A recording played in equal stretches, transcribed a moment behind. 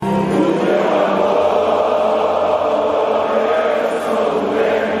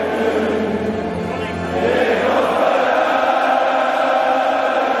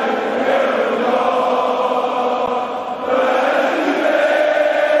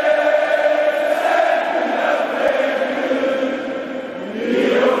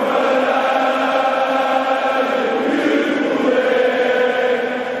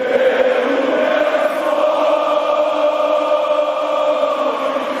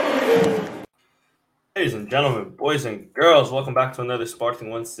Ladies and gentlemen, boys and girls, welcome back to another Spartan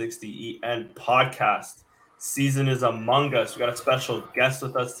 160 EN podcast. Season is among us. We got a special guest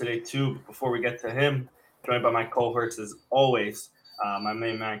with us today, too. But before we get to him, joined by my cohorts as always, my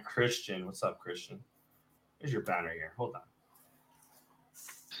main man, Christian. What's up, Christian? Here's your banner here. Hold on.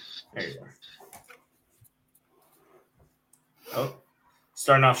 There you are. Oh,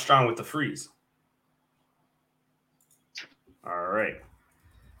 starting off strong with the freeze. All right.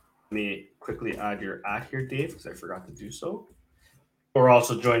 Let me quickly add your ad here, Dave, because I forgot to do so. We're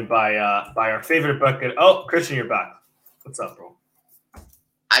also joined by our favorite bucket. Oh, Christian, you're back. What's up, bro?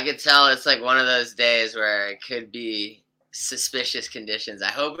 I could tell it's like one of those days where it could be suspicious conditions.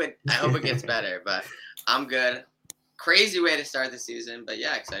 I hope it gets better, but I'm good. Crazy way to start the season, but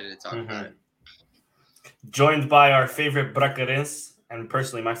yeah, excited to talk about it. Joined by our favorite Bracarense and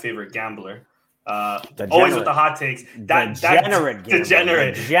personally my favorite gambler. Always with the hot takes. Degenerate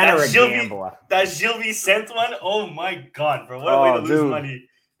gambler. That Gilles Vicente one. Oh my god, bro! What a way to lose money.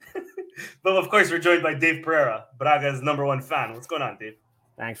 But of course, we're joined by Dave Pereira, Braga's #1 fan. What's going on, Dave?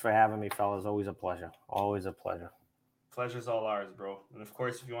 Thanks for having me, fellas. Always a pleasure. Always a pleasure. Pleasure's all ours, bro. And of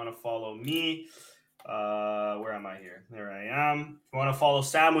course, if you want to follow me, where am I here? There I am. If you want to follow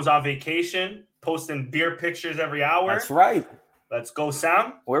Sam, who's on vacation, posting beer pictures every hour. That's right. Let's go,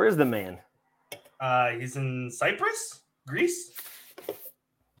 Sam. Where is the man? He's in Cyprus, Greece.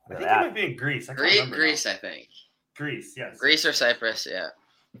 I think he might be in Greece. Greece, I think. Greece, yes. Greece or Cyprus, yeah.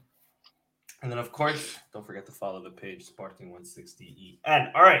 And then, of course, don't forget to follow the page,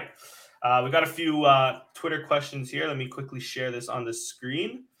 Spartan160EN. All right. We got a few Twitter questions here. Let me quickly share this on the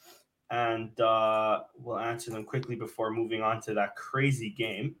screen. And we'll answer them quickly before moving on to that crazy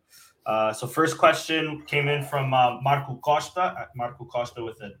game. So first question came in from Marco Costa. Marco Costa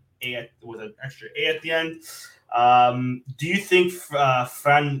with an extra A at the end. Do you think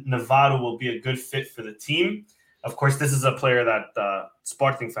Fran Navarro will be a good fit for the team? Of course, this is a player that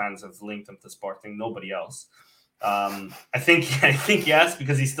Sporting fans have linked him to Sporting, nobody else. I think yes,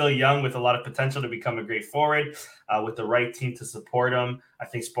 because he's still young with a lot of potential to become a great forward. With the right team to support him, I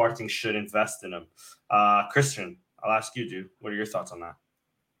think Sporting should invest in him. Christian, I'll ask you, dude. What are your thoughts on that?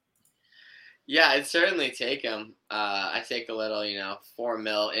 Yeah, I'd certainly take him. I take a little, $4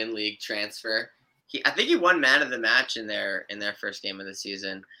 million in league transfer. I think he won man of the match in their first game of the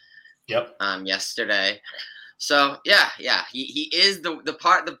season. Yep. Yesterday. So yeah, he is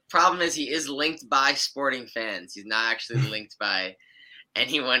the problem is he is linked by Sporting fans. He's not actually linked by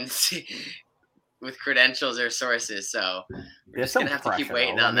anyone with credentials or sources. So we're just gonna have to keep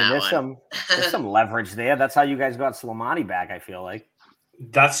waiting on that one. There's some leverage there. That's how you guys got Slimani back. I feel like.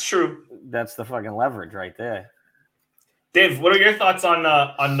 That's true. That's the fucking leverage right there. Dave, what are your thoughts on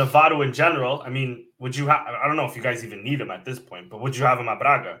Navarro in general? I mean, would you have? I don't know if you guys even need him at this point, but would you have him at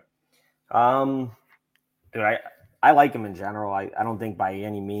Braga? Dude, I like him in general. I don't think by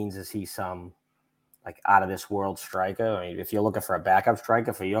any means is he some like out of this world striker. I mean, if you're looking for a backup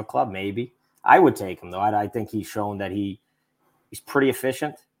striker for your club, maybe I would take him though. I think he's shown that he's pretty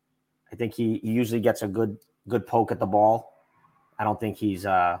efficient. I think he usually gets a good poke at the ball. I don't think he's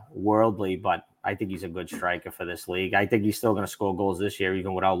worldly, but I think he's a good striker for this league. I think he's still going to score goals this year,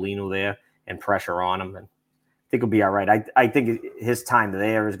 even without Lino there and pressure on him. And I think he'll be all right. I think his time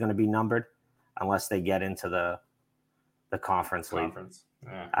there is going to be numbered unless they get into the conference league.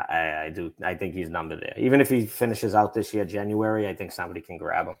 Yeah. I do. I think he's numbered there. Even if he finishes out this year, January, I think somebody can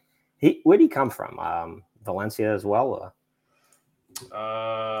grab him. Where'd he come from? Valencia as well?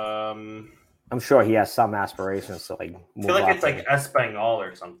 I'm sure he has some aspirations to like. I feel like it's like Espanyol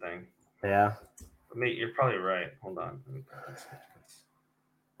or something. Yeah. Mate, you're probably right. Hold on.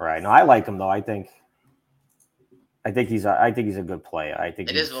 Right. No, I like him though. I think he's a good player. I think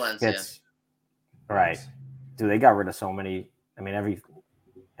it is Valencia. Right. Dude, they got rid of so many. I mean,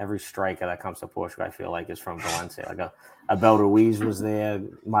 every striker that comes to Portugal, I feel like, is from Valencia. Like Abel Ruiz was there.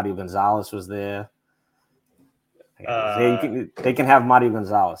 Mario Gonzalez was there. They can have Mario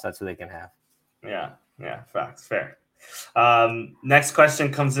Gonzalez. That's who they can have. Yeah, facts, fair. Next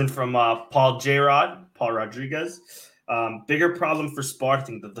question comes in from Paul Rodriguez. Bigger problem for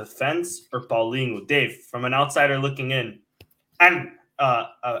Sporting, the defense or Paulinho? Dave, from an outsider looking in, and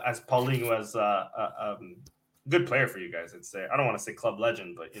as Paulinho was a good player for you guys, I'd say. I don't want to say club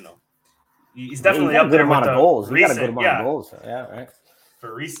legend, but he's definitely up there with the goals. He got a good amount of goals. Yeah, right.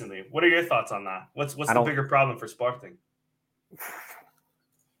 For recently, what are your thoughts on that? What's the bigger problem for Sporting?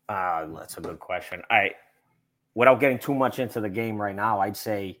 That's a good question. Without getting too much into the game right now, I'd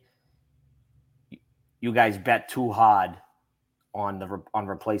say you guys bet too hard on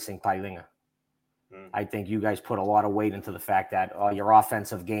replacing Paulinho. I think you guys put a lot of weight into the fact that your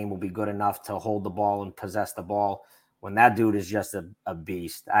offensive game will be good enough to hold the ball and possess the ball when that dude is just a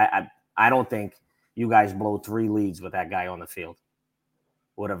beast. I don't think you guys blow 3 leads with that guy on the field.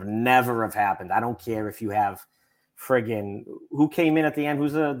 Would have never have happened. I don't care if you have friggin' who came in at the end.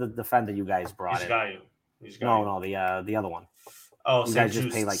 Who's the defender you guys brought in? No, the other one. Oh, you St. guys just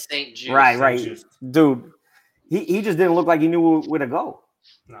Juice. pay like St. Juice. Right, Juice. Dude. He just didn't look like he knew where to go.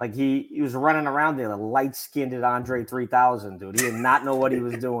 No. Like he was running around there, the light-skinned Andre 3000, dude. He did not know what he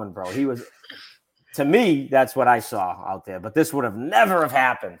was doing, bro. He was, to me, that's what I saw out there. But this would have never have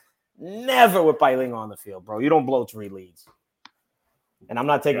happened. Never with Biling on the field, bro. You don't blow 3 leads. And I'm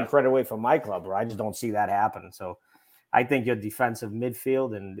not taking credit away from my club, bro. I just don't see that happen. So I think your defensive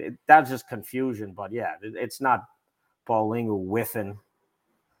midfield, and that's just confusion. But, yeah, it's not Paulinho whiffing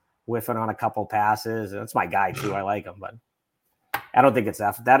on a couple passes. That's my guy, too. I like him, but I don't think it's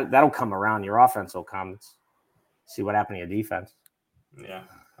that'll come around. Your offense will come. See what happened to your defense. Yeah.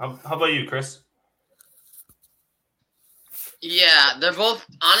 How about you, Chris? Yeah, they're both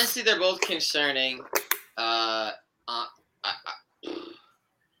concerning. I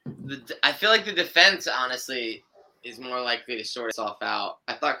feel like the defense, honestly, is more likely to sort itself out.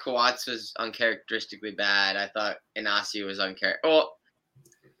 I thought Coates was uncharacteristically bad. I thought Inacio was Well,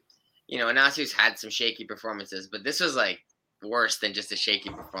 Inaciu's had some shaky performances, but this was like worse than just a shaky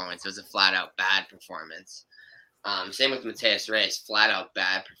performance. It was a flat out bad performance. Same with Mateus Reis, flat out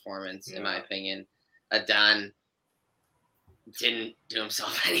bad performance, in my opinion. Adan didn't do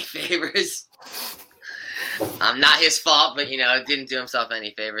himself any favors. Not his fault, but didn't do himself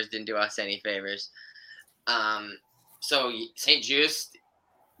any favors, didn't do us any favors. So St. Juice,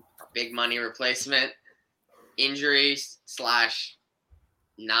 big money replacement, injuries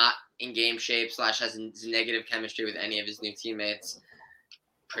 / not in game shape / has negative chemistry with any of his new teammates.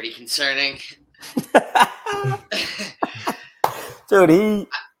 Pretty concerning. Dude,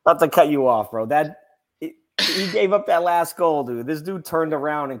 not to cut you off, bro. He gave up that last goal, dude. This dude turned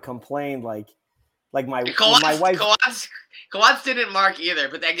around and complained like my wife. Coates didn't mark either,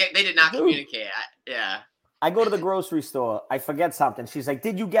 but they did not communicate. I go to the grocery store. I forget something. She's like,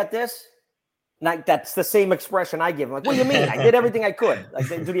 "Did you get this?" That's the same expression I give him. Like, what do you mean? I did everything I could. Like,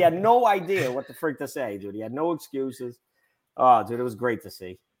 dude, he had no idea what the freak to say, dude. He had no excuses. Oh, dude, it was great to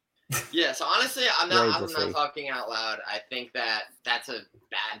see. Yeah, so honestly, I'm not talking out loud. I think that's a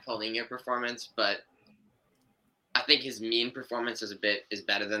bad Paulinho performance, but I think his mean performance is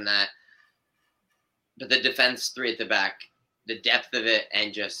better than that. But the defense 3 at the back, the depth of it,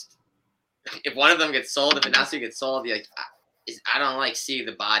 and just if one of them gets sold, if Inacio gets sold, I don't see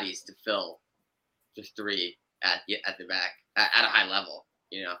the bodies to fill the 3 at the back at a high level,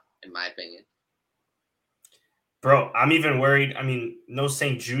 in my opinion. Bro, I'm even worried. I mean, no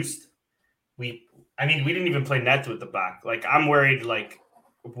St. Juice. We didn't even play Neto at the back. Like, I'm worried,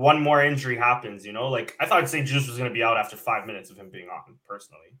 one more injury happens, I thought St. Juice was going to be out after 5 minutes of him being on,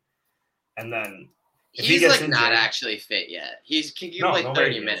 personally. And then he's not actually fit yet. He can play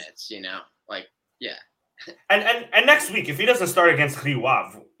 30 minutes, yeah. And next week, if he doesn't start against Rio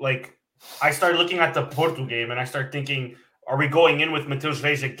Ave, I started looking at the Porto game and I start thinking, are we going in with Mateus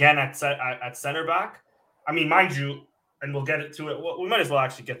Reis again at center back? I mean, mind you, and we'll get to it. We might as well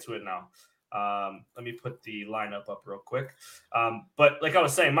actually get to it now. Let me put the lineup up real quick. But like I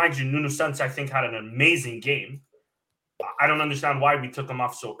was saying, mind you, Nuno Santos, I think, had an amazing game. I don't understand why we took him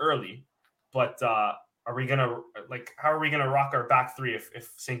off so early, but are we gonna how are we gonna rock our back 3 if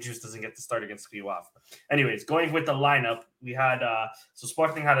St. Juice doesn't get to start against Rio Ave? Anyways, going with the lineup, we had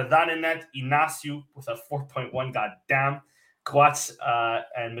Sporting had Adan in net, Inacio with a 4.1, goddamn, Coates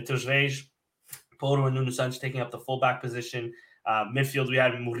and Mateus Reis, Porto and Nuno Santos taking up the fullback position. Midfield, we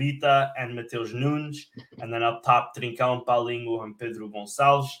had Murita and Mateus Nunes. And then up top, Trincão, Paulinho, and Pedro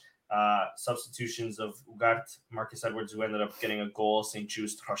Gonçalves. Substitutions of Ugarte, Marcus Edwards, who ended up getting a goal, St.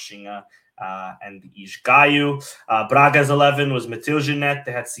 Just, Rochinha, and Isgaio. Braga's 11 was Mateus Jeanette.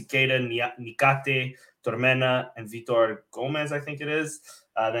 They had Siqueira, Nicate, Tormena, and Vitor Gomez, I think it is.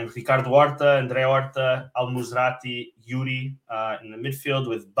 Then Ricardo Horta, André Horta, Al-Musrati, Yuri in the midfield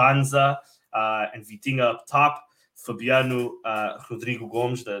with Banza and Vitinha up top. Fabiano, Rodrigo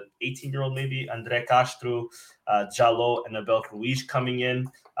Gomes, the 18-year-old maybe, André Castro, Jallo, and Abel Ruiz coming in.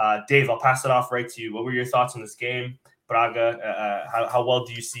 Dave, I'll pass it off right to you. What were your thoughts on this game? Braga, how well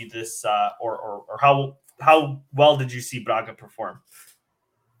do you see this, or how well did you see Braga perform?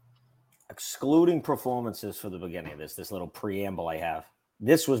 Excluding performances for the beginning of this little preamble I have,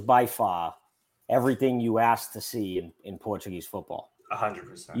 this was by far everything you asked to see in Portuguese football.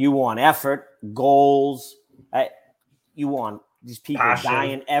 100%. You want effort, goals. You want these people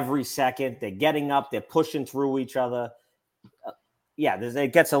dying every second. They're getting up. They're pushing through each other.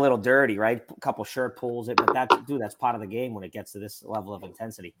 It gets a little dirty, right? A couple shirt pulls, but that's part of the game when it gets to this level of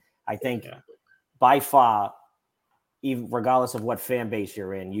intensity. I think by far, even regardless of what fan base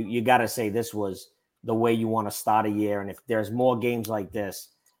you're in, you got to say this was the way you want to start a year. And if there's more games like this,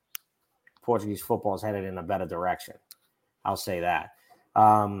 Portuguese football is headed in a better direction. I'll say that.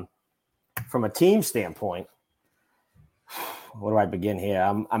 From a team standpoint, where do I begin here?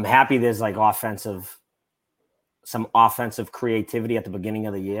 I'm happy there's like some offensive creativity at the beginning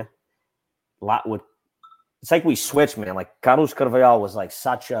of the year. It's like we switched, man. Like Carlos Carvalhal was like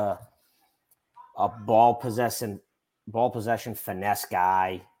such a ball possession finesse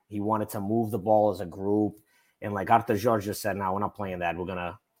guy. He wanted to move the ball as a group. And like Arthur Jorge just said, no, we're not playing that. We're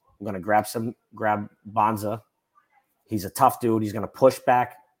gonna grab Banza. He's a tough dude. He's gonna push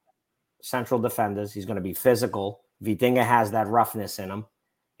back central defenders. He's gonna be physical. Vitinha has that roughness in him.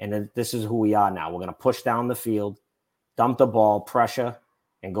 And this is who we are now. We're going to push down the field, dump the ball, pressure,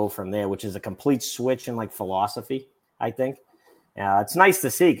 and go from there, which is a complete switch in like philosophy, I think. It's nice to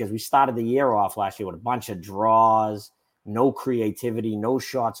see because we started the year off last year with a bunch of draws, no creativity, no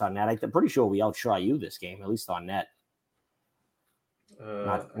shots on net. I'm pretty sure we outshot you this game, at least on net.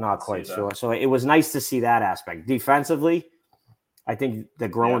 Not quite sure. So it was nice to see that aspect. Defensively, I think the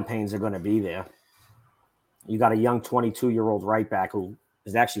growing pains are going to be there. You got a young 22-year-old right back who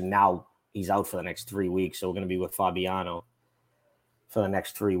is actually now he's out for the next 3 weeks. So we're going to be with Fabiano for the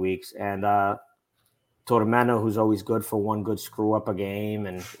next 3 weeks. And Tormento, who's always good for one good screw up a game,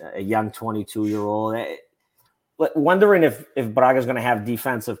 and a young 22-year-old. Wondering if Braga's going to have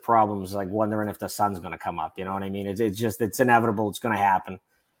defensive problems, like wondering if the sun's going to come up. You know what I mean? It's inevitable. It's going to happen.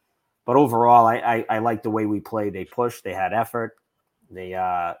 But overall, I like the way we played. They pushed. They had effort. They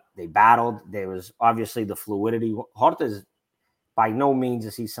battled. There was obviously the fluidity. Horta's by no means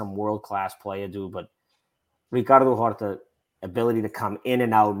is he some world-class player, dude, but Ricardo Horta, ability to come in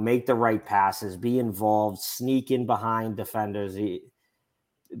and out, make the right passes, be involved, sneak in behind defenders.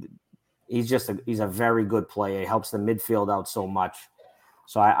 He's a very good player. He helps the midfield out so much.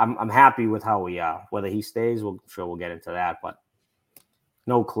 So I'm happy with how we are. Whether he stays, we'll get into that, but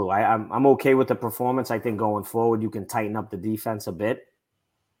no clue. I'm okay with the performance. I think going forward, you can tighten up the defense a bit.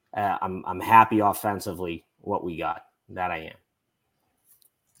 I'm happy offensively what we got. That I am.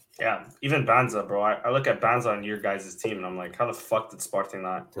 Yeah, even Banza, bro. I look at Banza on your guys' team, and I'm like, how the fuck did Sporting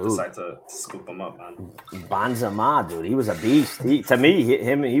not decide to scoop him up, man? Banza Ma, dude. He was a beast. He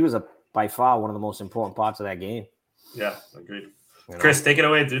was by far one of the most important parts of that game. Yeah, agreed. You know? Chris, take it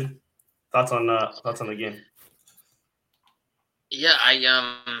away, dude. Thoughts on the game? Yeah,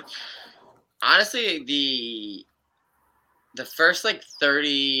 I honestly the first like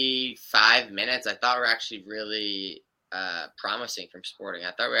 35 minutes I thought were actually really promising from Sporting.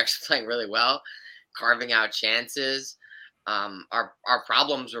 I thought we were actually playing really well, carving out chances. Our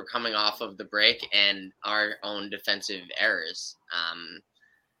problems were coming off of the break and our own defensive errors.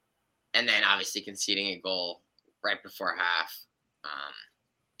 And then obviously conceding a goal right before half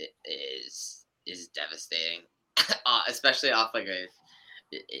it is devastating, especially off like a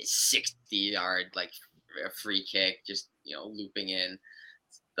 60-yard like a free kick, just looping in,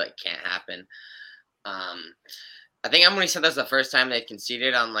 like can't happen. I think Emily said that's the first time they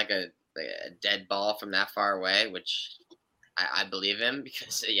conceded on like a dead ball from that far away, which I believe him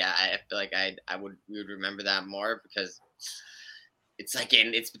because I feel like we would remember that more because it's like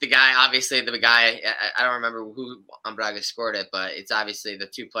it's the guy. Obviously, the guy I don't remember who on Braga scored it, but it's obviously the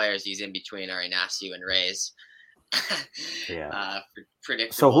two players he's in between are Inacio and Reyes.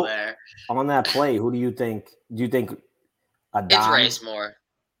 Predictable so there. On that play, who do you think? Do you think Adan? It's Reyes more.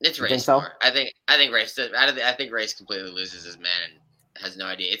 It's Reyes so? more. I think Reyes. I think Reyes completely loses his man and has no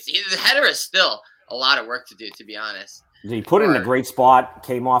idea. The header is still a lot of work to do, to be honest. He put it in a great spot,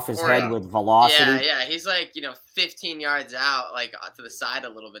 came off his head with velocity. Yeah. He's like 15 yards out, like to the side a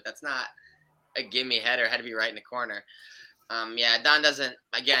little bit. That's not a gimme header. Had to be right in the corner. Adan doesn't.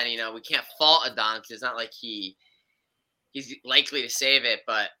 Again, we can't fault Adan because it's not like he's likely to save it,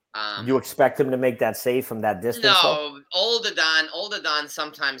 but. You expect him to make that save from that distance? No, old Adan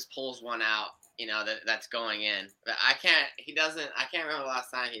sometimes pulls one out, that's going in. But I can't remember the last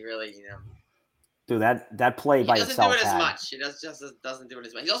time he really, Dude, that play by itself. He doesn't do it as much. He doesn't do it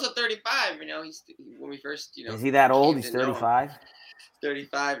as much. He's also 35. He's when we first, Is he that old? He's 35.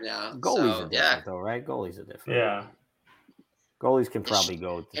 35 now. Goalies are different, though, right? Goalies are different. Yeah. Goalies can probably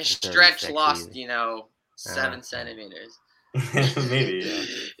go. His stretch lost, 7 centimeters. Maybe. Yeah.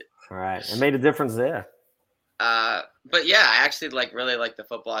 All right, it made a difference there. But yeah, I actually really liked the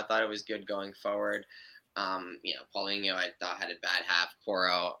football. I thought it was good going forward. Paulinho I thought had a bad half.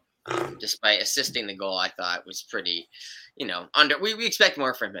 Porro, despite assisting the goal, I thought was pretty, we expect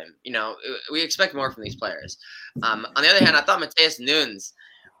more from him. We expect more from these players. On the other hand, I thought Matheus Nunes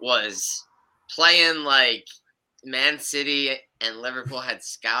was playing like Man City and Liverpool had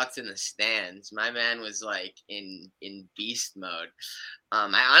scouts in the stands. My man was like in beast mode.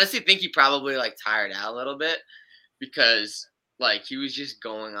 I honestly think he probably like tired out a little bit because like he was just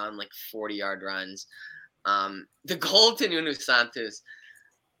going on like 40-yard runs. The goal to Nuno Santos,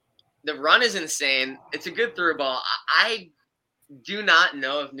 the run is insane. It's a good through ball. I do not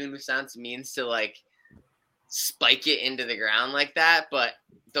know if Nuno Santos means to like spike it into the ground like that, but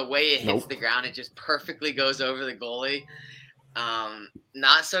the way it hits the ground, it just perfectly goes over the goalie.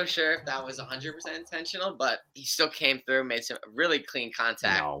 Not so sure if that was 100% intentional, but he still came through, made some really clean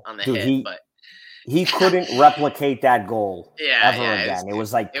contact on the hit. But he couldn't replicate that goal ever again. It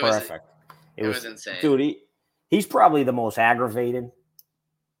was like perfect. It was insane. Dude, he's probably the most aggravated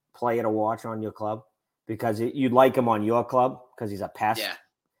player to watch on your club because you like him on your club because he's a pest. Yeah.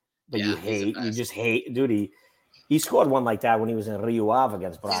 But you just hate, dude. He scored one like that when he was in Rio Ave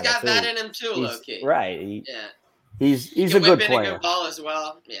against Braga. He's got that in him too, low-key. Right. He's a good player. A good ball as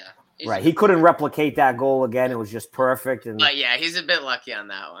well. Yeah. Right. He couldn't replicate that goal again. It was just perfect. But yeah, he's a bit lucky on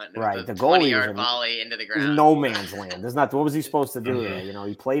that one. Right. The goalie 20-yard volley into the ground. No man's land. What was he supposed to do there?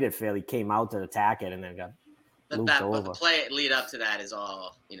 He played it fairly, came out to attack it, and then got looped over. But the play lead up to that is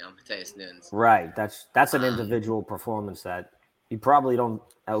all, Matheus Nunes. Right. That's an individual performance that you probably don't.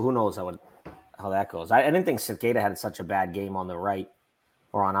 Who knows how that goes? I didn't think Cicada had such a bad game on the right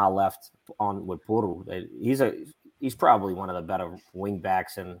or on our left with Puru. He's probably one of the better wing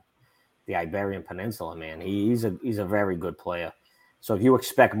backs in the Iberian Peninsula, man. He's a very good player. So if you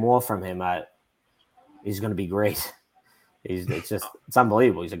expect more from him, he's going to be great. It's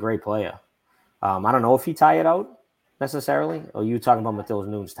unbelievable. He's a great player. I don't know if he tired out necessarily. Or you talking about Matheus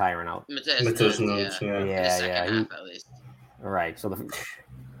Nunes tiring out? Matheus Nunes, yeah. Half, at least. All right, so you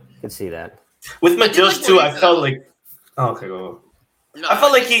can see that. With Matheus too, I felt like. Oh, okay, go. No, I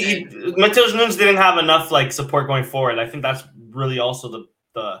felt like Matheus Nunes didn't have enough like support going forward. I think that's really also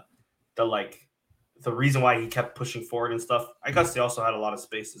the reason why he kept pushing forward and stuff. I guess they also had a lot of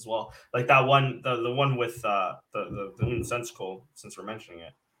space as well. Like that one, the one with the Nunes Santos goal. Since we're mentioning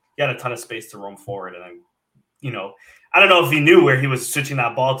it, he had a ton of space to roam forward, and then I don't know if he knew where he was switching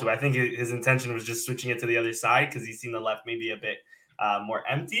that ball to. I think his intention was just switching it to the other side because he's seen the left maybe a bit more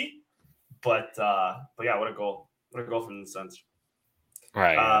empty. But yeah, what a goal! What a goal from Nunes Santos.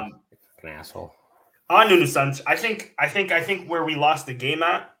 Right, an asshole. On Nunes Santos, I think where we lost the game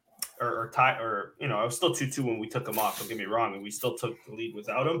at, or tie, or it was still 2-2 when we took him off. Don't get me wrong, and we still took the lead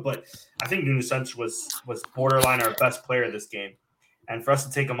without him. But I think Nunes Santos was borderline our best player this game, and for us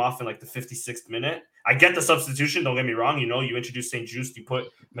to take him off in like the 56th minute, I get the substitution. Don't get me wrong. You introduced St. Just, you put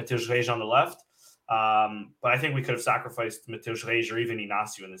Matheus Reis on the left, but I think we could have sacrificed Matheus Reis or even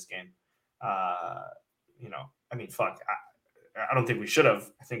Inácio in this game. Fuck. I don't think we should have.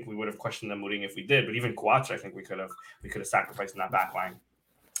 I think we would have questioned them Mourinho if we did. But even Coates, I think we could have sacrificed in that back line.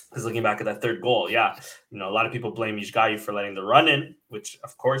 Because looking back at that third goal, a lot of people blame Isgaio for letting the run in, which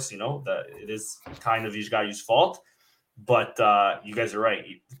of course, it is kind of Isgaio's fault. But you guys are right.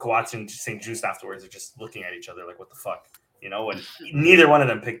 Coates and St. Just afterwards are just looking at each other like, what the fuck, and neither one of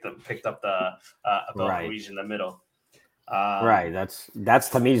them picked up the Ruiz in the middle. Right. That's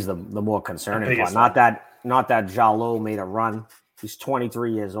to me is the more concerning part. Not that Jalou made a run. He's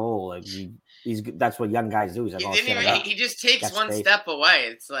 23 years old. Like that's what young guys do. He just takes one step away.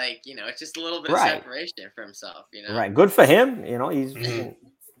 It's like, it's just a little bit of separation for himself, Right. Good for him.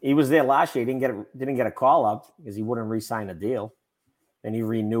 He was there last year. He didn't get a call up because he wouldn't re-sign a deal. Then he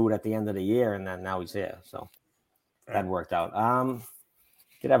renewed at the end of the year, and then now he's here. So that worked out.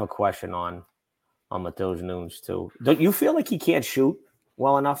 Did have a question on Matheus Nunes too. Don't you feel like he can't shoot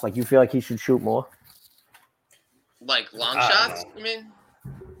well enough? Like you feel like he should shoot more? Like long shots, you mean?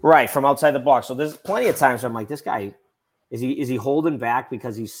 Right, from outside the box. So there's plenty of times where I'm like, this guy, is he holding back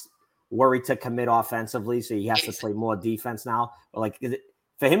because he's worried to commit offensively, so he has to play more defense now? Or like, is it,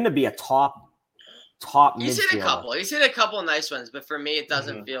 for him to be a top He's hit a couple. He's hit a couple of nice ones, but for me, it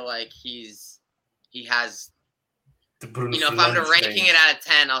doesn't feel like he has. If I'm ranking it out of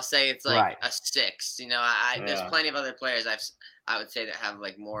 10, I'll say it's like a 6. There's plenty of other players I would say that have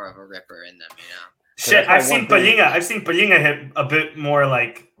like more of a ripper in them. Shit, I've seen Palhinha hit a bit more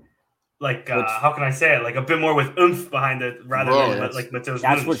like how can I say it? Like a bit more with oomph behind it rather than like Matheus Nunes.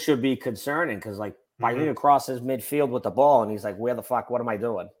 That's what should be concerning because like Palhinha crosses midfield with the ball and he's like, where the fuck? What am I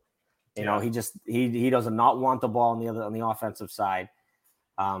doing? He does not want the ball on the offensive side.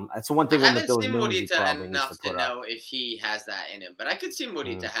 That's the one I thing with haven't those seen moves he Morita probably needs enough to to put up. know if he has that in him, but I could see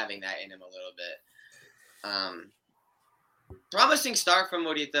Morita having that in him a little bit. Promising start from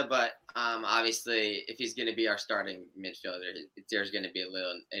Morita, but obviously, if he's going to be our starting midfielder, there's going to be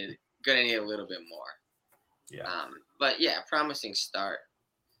going to need a little bit more. Yeah. But yeah, promising start.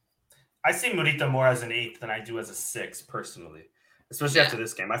 I see Morita more as an 8 than I do as a 6 personally, especially after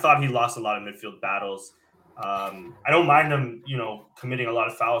this game. I thought he lost a lot of midfield battles. I don't mind him, committing a lot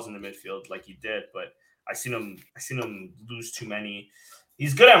of fouls in the midfield like he did, but I seen him lose too many.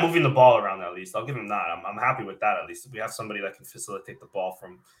 He's good at moving the ball around, at least. I'll give him that. I'm happy with that, at least. If we have somebody that can facilitate the ball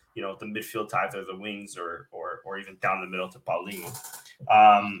from, the midfield to either the wings or even down the middle to Paulinho.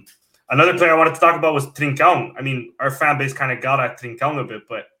 Another player I wanted to talk about was Trincão. I mean, our fan base kind of got at Trincão a bit,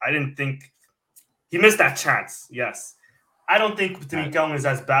 but I didn't think he missed that chance. Yes. I don't think Trincão is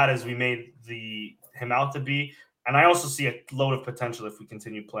as bad as we made him out to be. And I also see a load of potential if we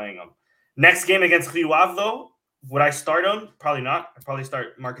continue playing him. Next game against Rio Ave, though, would I start him? Probably not. I'd probably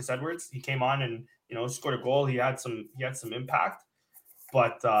start Marcus Edwards. He came on and, scored a goal. He had some impact.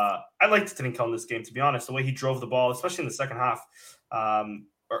 But I liked Trincão in this game, to be honest. The way he drove the ball, especially in the second half.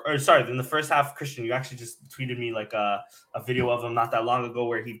 In the first half, Christian, you actually just tweeted me like a video of him not that long ago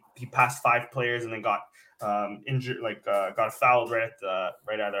where he passed 5 players and then got injured, got fouled right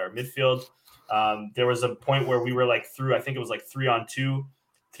at our midfield. There was a point where we were through, I think it was 3-on-2.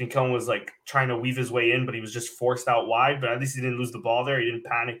 Trincão was trying to weave his way in, but he was just forced out wide. But at least he didn't lose the ball there. He didn't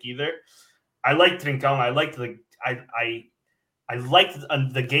panic either. I liked Trincão. I liked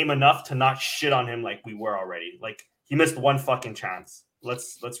the game enough to not shit on him like we were already. He missed one fucking chance.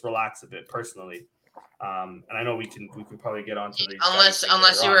 Let's relax a bit personally. And I know we can probably get onto the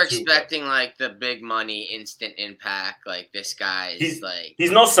unless you were expecting the big money instant impact, this guy's he's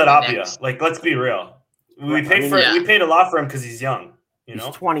no Sarabia. Let's be real. We paid a lot for him because he's young. He's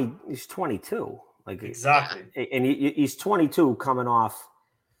 20. He's 22. Exactly. And he's 22 coming off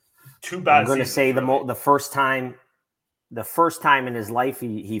 2 bad. I'm going to say the first time in his life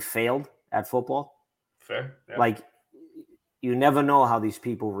he failed at football. Fair. Yeah. You never know how these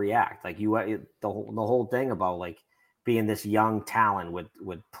people react. The whole thing about being this young talent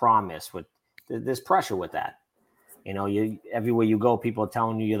with promise, with there's pressure with that. Everywhere you go, people are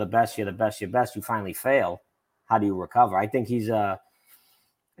telling you you're the best. You finally fail. How do you recover? I think he's a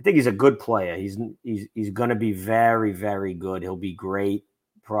good player. He's going to be very, very good. He'll be great,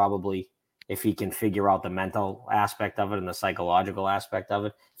 probably, if he can figure out the mental aspect of it and the psychological aspect of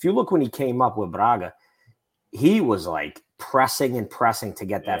it. If you look when he came up with Braga, he was pressing to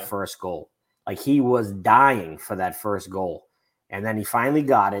get that first goal. He was dying for that first goal. And then he finally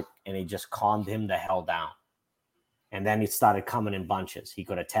got it, and he just calmed him the hell down. And then he started coming in bunches. He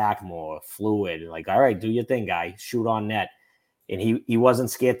could attack more, fluid. All right, do your thing, guy. Shoot on net. And he wasn't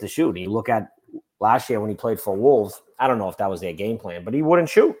scared to shoot. And you look at last year when he played for Wolves, I don't know if that was their game plan, but he wouldn't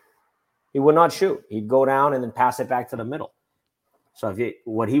shoot. He would not shoot. He'd go down and then pass it back to the middle. So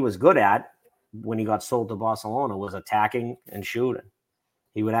what he was good at when he got sold to Barcelona was attacking and shooting.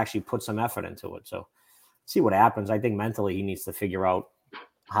 He would actually put some effort into it. So see what happens. I think mentally he needs to figure out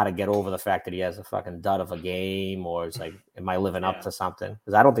how to get over the fact that he has a fucking dud of a game, or it's am I living up to something?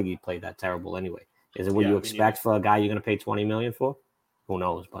 Because I don't think he played that terrible anyway. Is it what you expect for a guy you're going to pay $20 million for? Who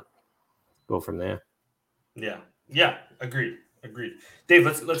knows? But go from there. Yeah. Agreed. Dave,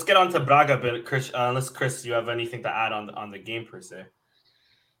 let's get on to Braga a bit. Chris, you have anything to add on the game per se?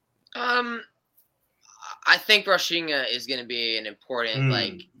 I think Rochinha is going to be an important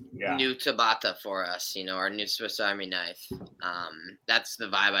new Tabata for us. Our new Swiss Army knife. That's the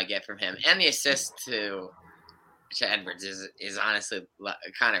vibe I get from him, and the assist to Edwards is honestly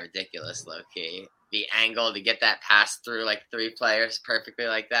kind of ridiculous, low key. The angle to get that pass through 3 players perfectly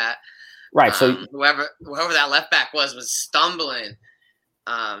like that. Right. So whoever that left back was stumbling,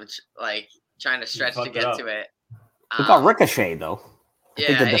 trying to stretch to get to it. It got ricocheted though.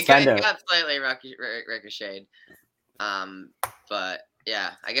 It got slightly ricocheted. But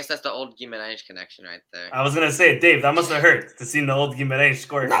yeah, I guess that's the old Guimarães connection right there. I was gonna say, Dave, that must have hurt to see the old Guimarães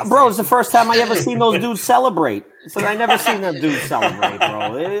score. Nah, bro, it's the first time I ever seen those dudes celebrate. So I never seen them dudes celebrate,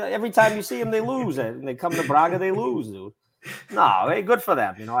 bro. Every time you see them, they lose it, and they come to Braga, they lose, dude. No, hey, good for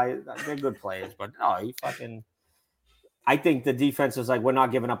them. They're good players, but no, I think the defense is we're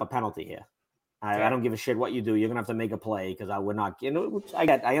not giving up a penalty here. I don't give a shit what you do. You're gonna have to make a play because we're not.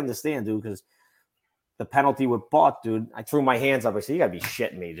 I understand, dude, because the penalty with Bot, dude. I threw my hands up. I said, "You gotta be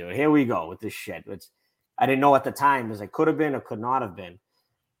shitting me, dude. Here we go with this shit." I didn't know at the time because it could have been or could not have been.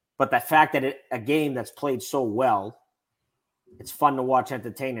 But the fact that a game that's played so well, it's fun to watch,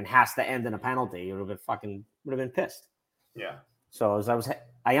 entertaining, has to end in a penalty. You would have been pissed. Yeah. So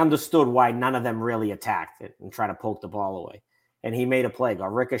I understood why none of them really attacked it and tried to poke the ball away. And he made a play,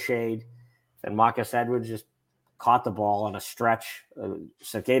 got ricocheted, and Marcus Edwards just caught the ball on a stretch.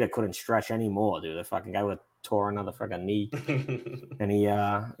 Cicada couldn't stretch anymore, dude. The fucking guy would have tore another fucking knee. And he,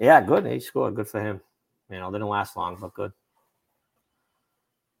 good. He scored. Good for him. Didn't last long, but good.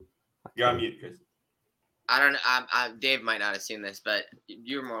 You're on mute, Chris. I don't know. Dave might not have seen this, but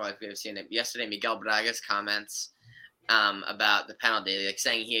you're more likely to have seen it. Yesterday, Miguel Braga's comments about the penalty, like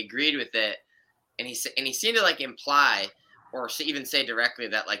saying he agreed with it, and he seemed to like imply or even say directly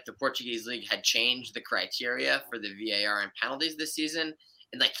that like the Portuguese league had changed the criteria for the VAR and penalties this season,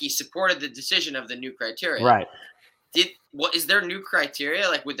 and like he supported the decision of the new criteria. Right. Is there new criteria?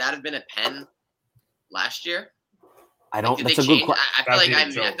 Like, would that have been a pen last year? I don't. Like, that's a good question. I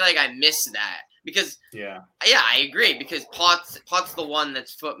feel like I missed that because I agree because Pot's the one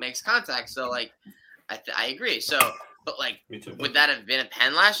that's foot makes contact. So like, I agree. So. But, like, would that have been a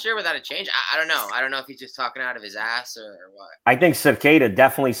pen last year? Would that have changed? I don't know. I don't know if he's just talking out of his ass or what. I think Cicada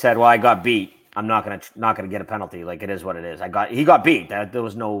definitely said, well, I got beat. I'm not gonna get a penalty. Like, it is what it is. He got beat. There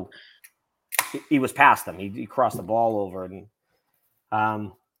was no – he was past him. He crossed the ball over. And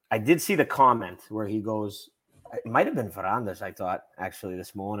I did see the comment where he goes – it might have been Varandas, I thought, actually,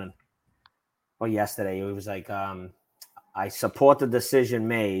 this morning or yesterday. He was like, I support the decision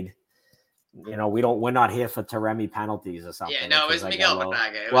made. We're not here for Taremi penalties or something. Yeah, no, it was Miguel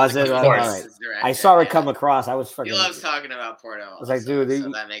Braga. Was it? All right. I saw it come across. I was freaking. He loves talking about Porto. I was like, dude,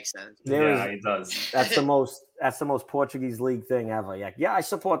 so that makes sense. He does. That's the most Portuguese league thing ever. Yeah, I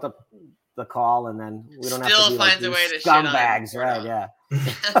support the call, and then we don't have to be finds like a way to scumbags, right?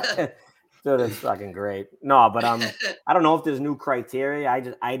 Yeah. Dude, it's fucking great. No, but I don't know if there's new criteria.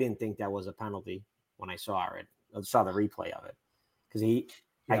 I didn't think that was a penalty when I saw it. I saw the replay of it because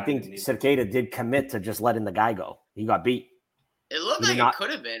I think Cicada did commit to just letting the guy go. He got beat. It looked like it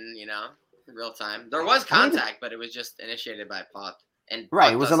could have been, in real time. There was contact, but it was just initiated by Pot. And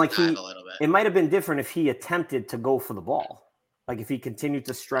right, it wasn't like a little bit. It might have been different if he attempted to go for the ball. Like if he continued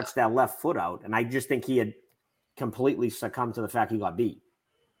to stretch that left foot out. And I just think he had completely succumbed to the fact he got beat.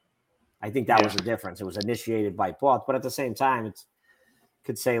 I think that was the difference. It was initiated by Pot. But at the same time, it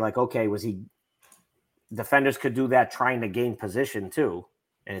could say like, okay, defenders could do that trying to gain position too.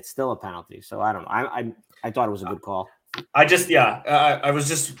 And it's still a penalty. So I don't know. I thought it was a good call. I was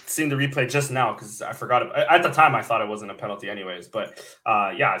just seeing the replay just now because I forgot. At the time, I thought it wasn't a penalty anyways. But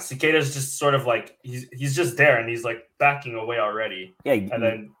Cicada's just sort of like he's just there and he's like backing away already. Yeah. And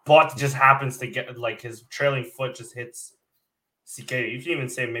then Bot just happens to get like his trailing foot just hits Cicada. You can even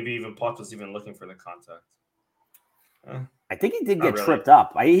say maybe even Bot was even looking for the contact. I think he did get tripped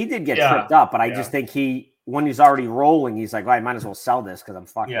up. He did get tripped up, but I just think when he's already rolling, he's like, well, I might as well sell this because I'm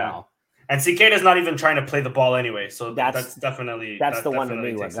fucked now. And Cicada's not even trying to play the ball anyway, so that's definitely the one to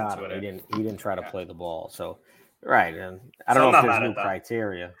me what got him. He didn't try to play the ball, so right. And I don't know if there's new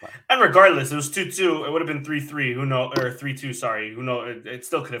criteria. But. And regardless, it was 2-2. It would have been 3-3. Who knows? Or 3-2. Sorry. Who knows? It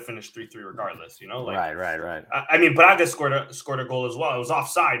still could have finished 3-3 regardless. Right. I mean, Braga scored a goal as well. It was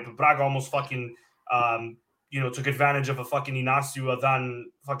offside, but Braga almost fucking took advantage of a fucking Inacio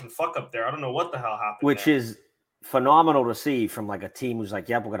Adan fucking fuck up there. I don't know what the hell happened. Which is phenomenal to see from like a team who's like,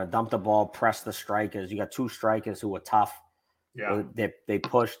 yep, we're going to dump the ball, press the strikers. You got two strikers who were tough. Yeah. They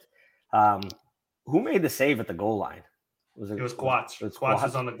pushed. Who made the save at the goal line? It was Quats. Quats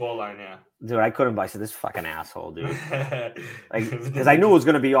was on the goal line, yeah. Dude, I couldn't buy this fucking asshole, dude. Because I knew it was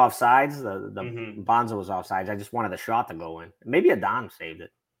going to be offsides. The Bonzo was offsides. I just wanted the shot to go in. Maybe Adan saved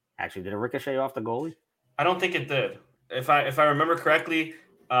it. Actually, did it ricochet off the goalie? I don't think it did. If I remember correctly,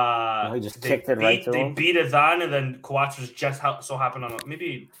 he just kicked it right to him. They beat Adan, and then Coates was just so happened on.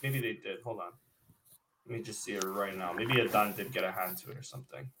 Maybe they did. Hold on, let me just see it right now. Maybe Adan did get a hand to it or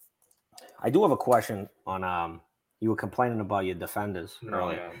something. I do have a question on. You were complaining about your defenders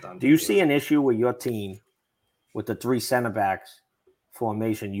earlier. Yeah, do you see an issue with your team with the three center backs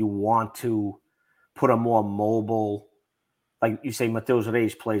formation? You want to put a more mobile, like you say, Matheus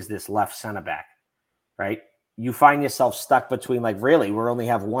Reis plays this left center back, right? You find yourself stuck between we only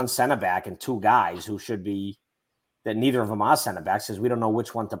have one center back and two guys who should be that neither of them are center backs because we don't know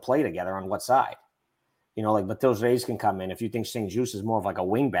which one to play together on what side. Matheus Reis can come in. If you think St. Juste is more of like a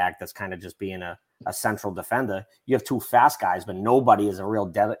wing back that's kind of just being a central defender, you have two fast guys, but nobody is a real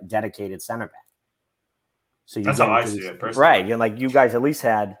dedicated center back. So that's how I see it, personally. Right. And you guys at least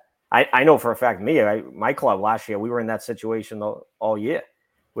had, I know for a fact, my club last year, we were in that situation all year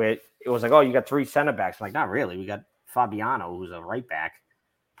where it was like, oh, you got three center backs. I'm like, not really. We got Fabiano, who's a right back,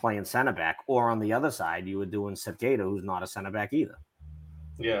 playing center back. Or on the other side, you were doing Cicada, who's not a center back either.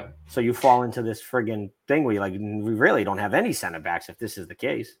 Yeah. So you fall into this friggin' thing where you're like, we really don't have any center backs if this is the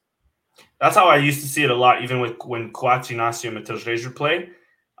case. That's how I used to see it a lot, even with when Coates, Inacio, and Matheus Reis would play.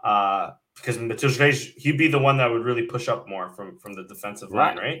 Because Matheus Reis, he'd be the one that would really push up more from the defensive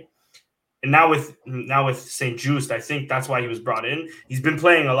line, right? And now with St. Just, I think that's why he was brought in. He's been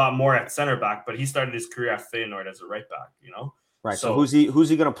playing a lot more at center back, but he started his career at Feyenoord as a right back, Right. So who's he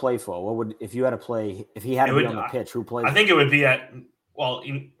going to play for? What would if he had to be on the pitch? Who plays? I think it would be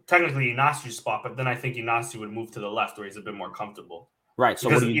technically Inacio's spot, but then I think Inacio would move to the left where he's a bit more comfortable. Right. So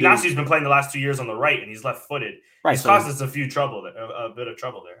because Inacio's been playing the last 2 years on the right and he's left-footed. Right. He's caused us a bit of trouble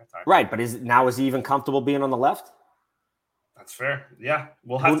there at times. Right, but is he even comfortable being on the left? That's fair. Yeah,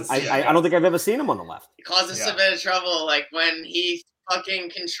 we'll have to see. I don't think I've ever seen him on the left. It caused us a bit of trouble, like when he fucking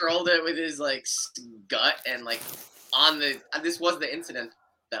controlled it with his like gut and like on the. This was the incident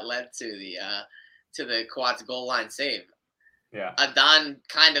that led to the Coates goal line save. Yeah, Adan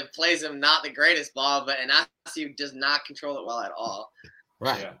kind of plays him not the greatest ball, but Inacio does not control it well at all.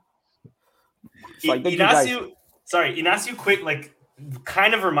 Right. Yeah. Inacio quick like.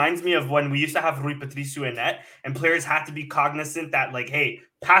 Kind of reminds me of when we used to have Rui Patricio in net and players had to be cognizant that like, hey,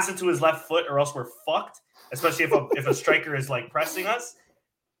 pass it to his left foot or else we're fucked, especially if a striker is like pressing us.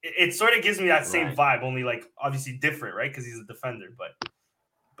 It sort of gives me that same vibe, only like obviously different, right? Because he's a defender,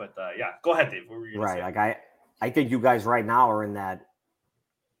 but yeah, go ahead, Dave. What were you gonna say? Like I think you guys right now are in that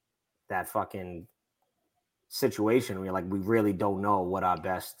fucking situation where like we really don't know what our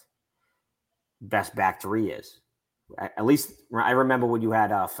best back three is. At least I remember when you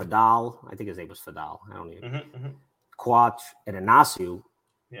had Fadal. I think his name was Fadal. I don't even. Coates and Inacio.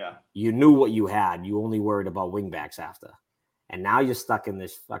 Yeah. You knew what you had. You only worried about wingbacks after. And now you're stuck in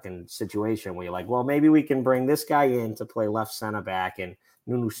this fucking situation where you're like, well, maybe we can bring this guy in to play left center back and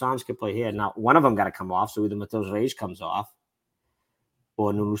Nuno Santos can play here. Now, one of them got to come off. So either Matheus Reis comes off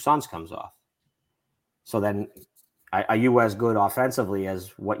or Nuno Santos comes off. So then are you as good offensively as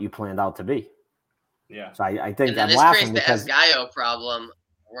what you planned out to be? Yeah. So I think I'm laughing because this creates the Esgaio problem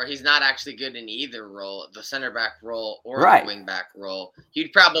where he's not actually good in either role, the center back role or the wing back role.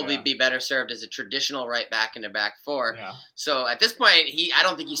 He'd probably be better served as a traditional right back in a back four. Yeah. So at this point, I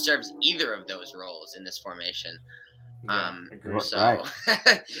don't think he serves either of those roles in this formation. Agreed.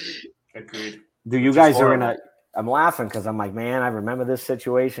 Agreed. Do you guys are in a? I'm laughing because I'm like, man, I remember this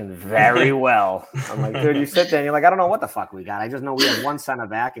situation very well. I'm like, dude, you sit there and you're like, I don't know what the fuck we got. I just know we have one center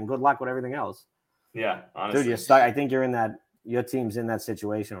back and good luck with everything else. Yeah, honestly. Dude, you're stuck. I think you're in that. Your team's in that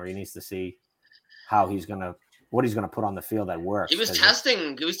situation where he needs to see what he's gonna put on the field that works. He was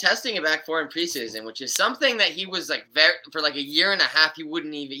testing a back four in preseason, which is something that he was like for like a year and a half. He would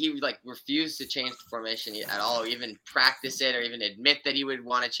like refuse to change the formation at all, even practice it or even admit that he would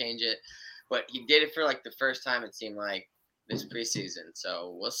want to change it. But he did it for like the first time. It seemed like this preseason.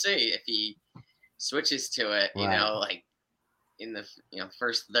 So we'll see if he switches to it. You know, like. In the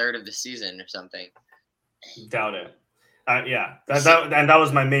first third of the season or something. Doubt it. Yeah, that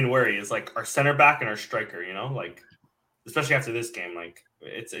was my main worry is like our center back and our striker. Like especially after this game, like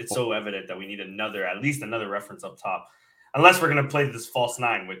it's so evident that we need at least another reference up top, unless we're gonna play this false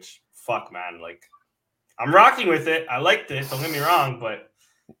nine. Which fuck, man, like I'm rocking with it. I liked it. Don't get me wrong, but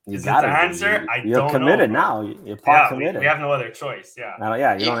is it the answer? You're committed now. You're committed. We have no other choice. Yeah. No,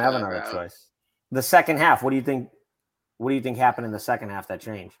 you don't have another choice. The second half. What do you think? What do you think happened in the second half that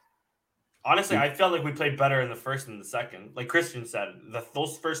changed? Honestly, I felt like we played better in the first and the second. Like Christian said,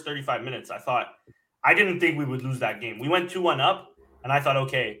 those first 35 minutes, I didn't think we would lose that game. We went 2-1 up, and I thought,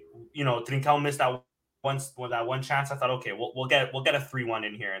 okay, Trincão missed that one chance. I thought, okay, we'll get a 3-1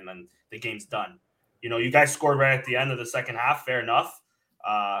 in here, and then the game's done. You guys scored right at the end of the second half. Fair enough.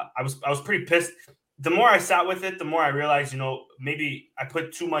 I was pretty pissed. The more I sat with it, the more I realized, maybe I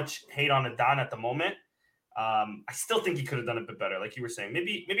put too much hate on Adan at the moment. I still think he could have done a bit better. Like you were saying,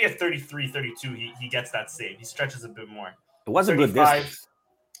 maybe at 33, 32, he gets that save. He stretches a bit more. It was a good distance.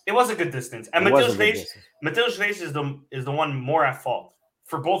 It was a good distance. And Matheus Reis is the one more at fault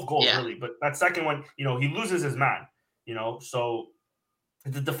for both goals, really. But that second one, he loses his man, so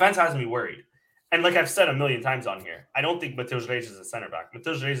the defense has me worried. And like I've said a million times on here, I don't think Matheus Reis is a center back.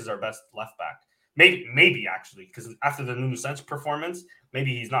 Matheus Reis is our best left back. Maybe actually, because after the Nuno Santos performance,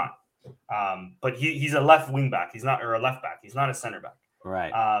 maybe he's not. But he's a left wing back. He's not, or a left back. He's not a center back.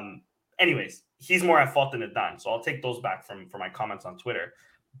 Right. Anyways, he's more at fault than Adan. So I'll take those back for my comments on Twitter.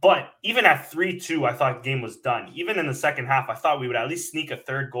 But even at 3-2, I thought the game was done. Even in the second half, I thought we would at least sneak a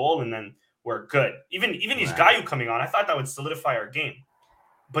third goal and then we're good. Even Esgaio coming on, I thought that would solidify our game.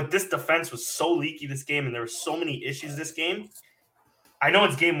 But this defense was so leaky this game, and there were so many issues this game. I know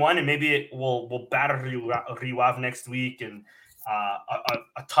it's game one, and maybe we'll batter Rio Ave next week, and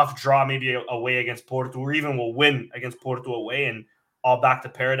a tough draw, maybe away against Porto, or even will win against Porto away and all back to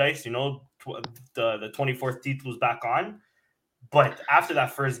paradise. The 24th title is back on. But after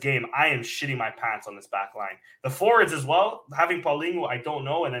that first game, I am shitting my pants on this back line. The forwards as well, having Paulinho, I don't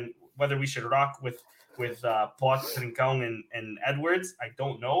know. And then whether we should rock with Pot, Trincão, and Edwards, I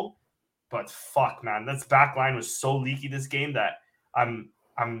don't know. But fuck, man, this back line was so leaky this game that I'm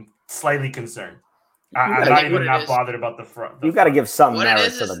slightly concerned. I'm not even that bothered about the front. You got to give some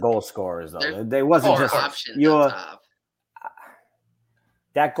merit to the goal scorers, though. They wasn't just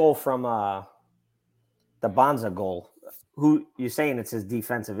that goal from the Bonza goal. Who you're saying it's his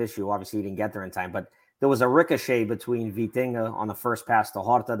defensive issue? Obviously, he didn't get there in time, but there was a ricochet between Vitinha on the first pass to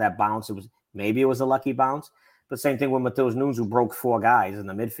Horta that bounce. Maybe it was a lucky bounce, but same thing with Mateus Nunes, who broke 4 guys in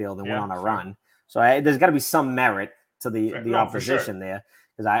the midfield and went on a run. So there's got to be some merit to the opposition there.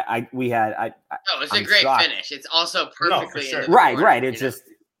 Because it was a great finish. It's also perfectly right. It's just,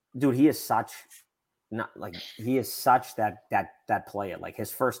 dude, he is such that player. Like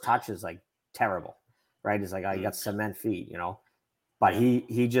his first touch is like terrible, right? It's like he got cement feet, But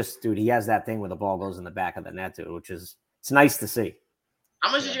he just, dude, he has that thing where the ball goes in the back of the net, dude, which is it's nice to see.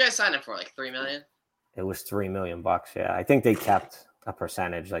 How much did you guys sign up for? Like $3 million? It was $3 million. Yeah, I think they kept a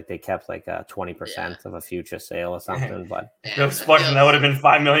percentage, like they kept like 20% of a future sale or something. But Sporting, that would have been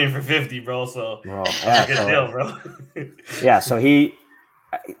 $5 million for 50, bro. So that's a good deal, bro. Yeah, so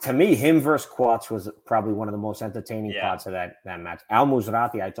to me, him versus Quartz was probably one of the most entertaining parts of that match. Al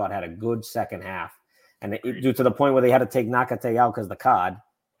Musrati, I thought, had a good second half, and due to the point where they had to take Nakate out because the card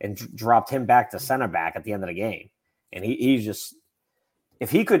and dropped him back to center back at the end of the game. And he's just,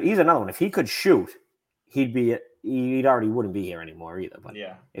 he's another one. If he could shoot, he already wouldn't be here anymore either. But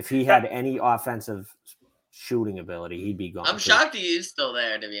if he had any offensive shooting ability, he'd be gone. I'm shocked he is still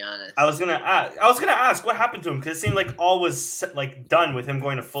there, to be honest. I was gonna ask what happened to him, because it seemed like all was like done with him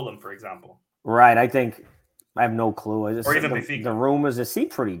going to Fulham, for example. Right. I have no clue. Or even Benfica. The rumors, it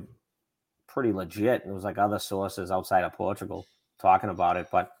seemed pretty legit. It was like other sources outside of Portugal talking about it,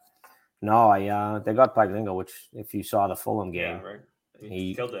 but no, they got Paulinho, which if you saw the Fulham game,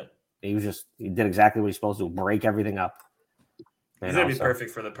 he killed it. He did exactly what he's supposed to, break everything up. He's going to be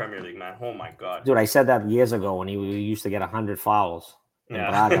perfect for the Premier League, man. Oh, my God. Dude, I said that years ago when he used to get 100 fouls. Yeah.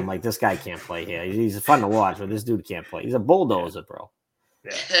 I'm like, this guy can't play here. He's fun to watch, but this dude can't play. He's a bulldozer, bro.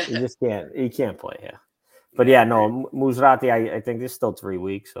 Yeah. He can't play here. But Musrati, I think there's still 3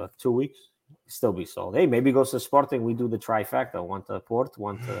 weeks or 2 weeks. Still be sold. Hey, maybe goes to Sporting. We do the trifecta. One to Porto,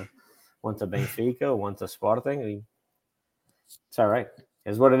 one to Benfica, one to Sporting. It's all right.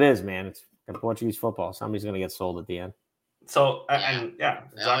 It's what it is, man. It's Portuguese football. Somebody's going to get sold at the end. So,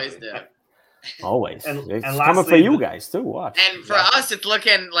 exactly. Always do. Always. And it's lastly, coming for you guys, too. Watch. And for us, it's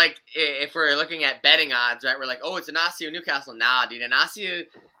looking like, if we're looking at betting odds, right, we're like, oh, it's Inacio Newcastle. Nah, dude, Inacio,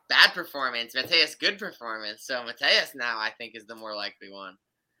 bad performance. Mateus, good performance. So Mateus now, I think, is the more likely one.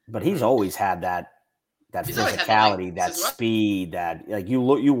 But he's always had that physicality, that speed, that, like, you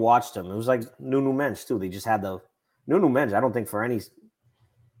watched him. It was like Nuno Mendes, too. They just had the Nuno Mendes. I don't think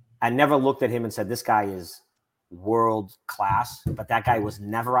I never looked at him and said, this guy is world class, but that guy was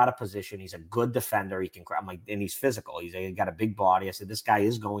never out of position. He's a good defender. And he's physical. He's got a big body. I said, this guy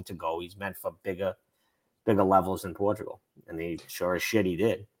is going to go. He's meant for bigger levels in Portugal. And he sure as shit he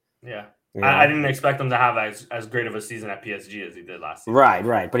did. Yeah. I didn't expect him to have as great of a season at PSG as he did last season.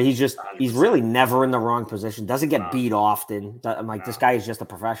 Right. But he's really never in the wrong position. Doesn't get beat often. I'm like, this guy is just a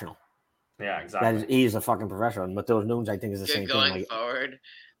professional. Yeah, exactly. He's a fucking professional. And Mateus Nunes, I think, is the same thing. Going forward.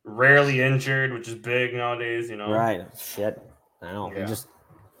 Rarely injured, which is big nowadays, Right. Shit. I know. Yeah.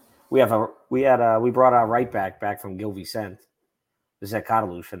 We brought our right back from Gil Vicente. This is at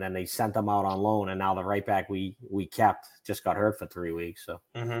Carluch, and then they sent them out on loan, and now the right back we kept just got hurt for 3 weeks. So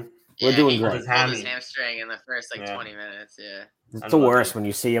we're doing great. His hamstring in the first 20 minutes. Yeah. It's the worst when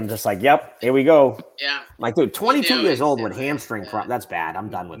you see him just like, yep, here we go. Yeah. Like, dude, 22 years old with hamstring problem. That's bad. I'm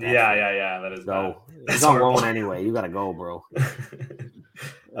done with that. Yeah. That is bad. He's on loan anyway. You got to go, bro.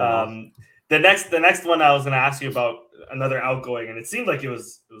 The next one I was going to ask you about, another outgoing, and it seemed like it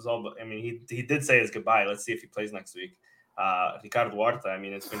was all. I mean, he did say his goodbye. Let's see if he plays next week. Ricardo Horta. I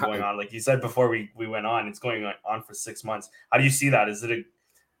mean, it's been going on, like you said before we went on. It's going on for 6 months. How do you see that? Is it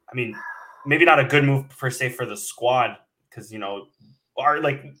maybe not a good move per se for the squad, because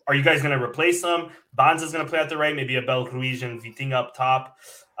are you guys going to replace him? Bonza's going to play at the right. Maybe Abel Ruiz and Vitinha up top.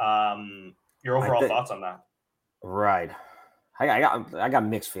 Your overall thoughts on that? Right. I got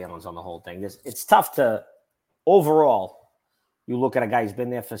mixed feelings on the whole thing. It's tough to overall. You look at a guy who's been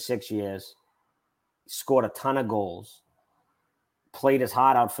there for 6 years, scored a ton of goals, played his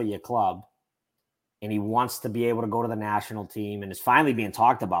heart out for your club, and he wants to be able to go to the national team, and is finally being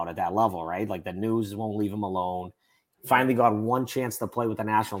talked about at that level, right? Like the news won't leave him alone. Finally got one chance to play with the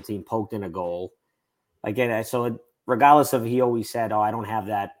national team, poked in a goal. Again, so regardless of, he always said, "Oh, I don't have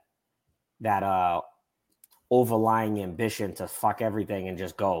that overlying ambition to fuck everything and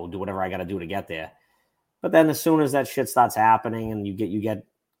just go do whatever I got to do to get there." But then as soon as that shit starts happening and you get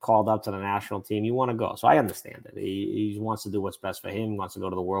called up to the national team, you want to go. So I understand it. He wants to do what's best for him. He wants to go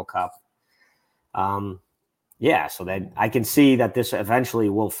to the World Cup. Yeah, so that I can see that this eventually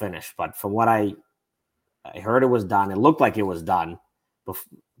will finish. But from what I heard, it was done. It looked like it was done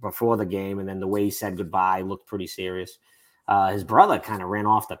before the game, and then the way he said goodbye looked pretty serious. His brother kind of ran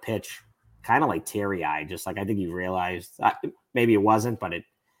off the pitch, kind of like teary-eyed, just like I think he realized. Maybe it wasn't, but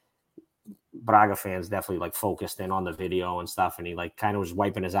Braga fans definitely like focused in on the video and stuff, and he like kind of was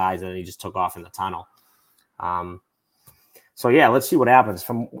wiping his eyes, and then he just took off in the tunnel. So yeah, let's see what happens.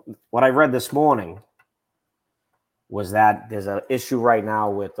 From what I read this morning was that there's an issue right now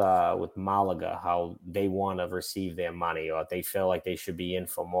with Malaga, how they want to receive their money, or they feel like they should be in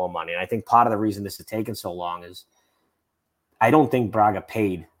for more money. And I think part of the reason this has taken so long is I don't think Braga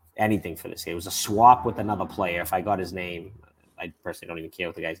paid anything for this. It was a swap with another player. If I got his name, I personally don't even care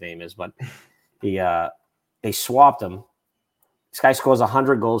what the guy's name is, but they swapped him. This guy scores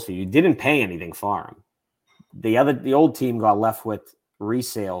 100 goals for you. Didn't pay anything for him. The old team got left with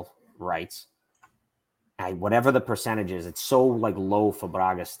resale rights. Whatever the percentage is, it's so like low for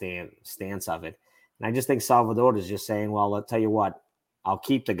Braga's stance of it. And I just think Salvador is just saying, well, I'll tell you what, I'll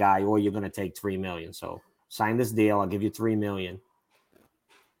keep the guy, or you're going to take $3 million. So sign this deal. I'll give you $3 million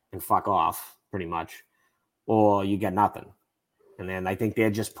and fuck off pretty much, or you get nothing. And then I think they're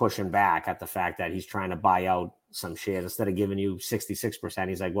just pushing back at the fact that he's trying to buy out some shares. Instead of giving you 66%,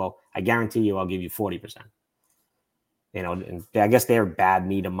 he's like, well, I guarantee you I'll give you 40%. And I guess they're bad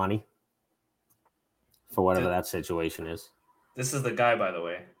need of money for whatever that situation is. This is the guy, by the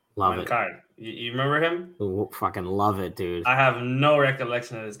way. Love it. Card. You remember him? Ooh, fucking love it, dude. I have no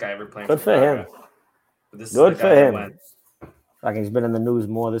recollection of this guy ever playing. Good for him. Good for him. Fucking, he's been in the news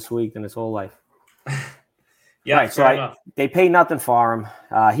more this week than his whole life. Yeah, right, so they pay nothing for him.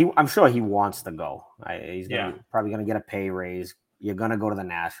 I'm sure he wants to go. He's probably going to get a pay raise. You're going to go to the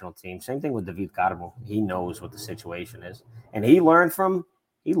national team. Same thing with David Carmo. He knows what the situation is, and he learned from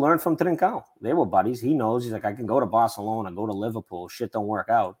Trincão. They were buddies. He knows. He's like, I can go to Barcelona, go to Liverpool. Shit don't work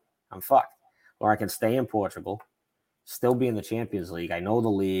out, I'm fucked. Or I can stay in Portugal, still be in the Champions League. I know the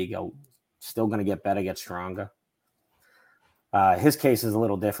league. I'm still going to get better, get stronger. His case is a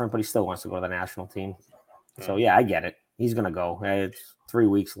little different, but he still wants to go to the national team. So, yeah, I get it. He's going to go. It's 3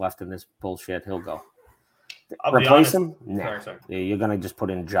 weeks left in this bullshit. He'll go. Replace him? No. Sorry. You're going to just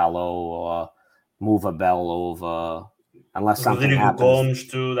put in Jallo or move a Bell over, unless something happens. Gomes,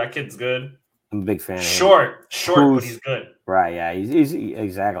 too. That kid's good. I'm a big fan of him. Short, but he's good. Right, yeah. He's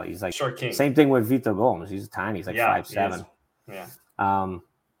exactly. He's like short king. Same thing with Vitor Gomes. He's tiny. He's like 5'7". Yeah.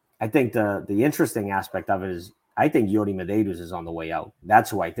 I think the interesting aspect of it is I think Yuri Medeiros is on the way out. That's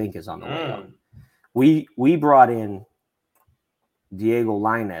who I think is on the way out. We brought in Diego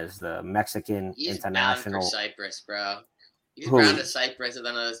Lainez, the Mexican international. He's bound for Cyprus, bro. He's bound to Cyprus with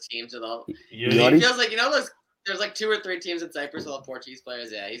one of those teams with all. He feels like there's like 2 or 3 teams in Cyprus with all Portuguese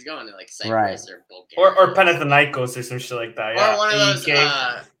players. Yeah, he's going to like Cyprus or Bulgaria or Panathinaikos or some shit like that. Yeah. Or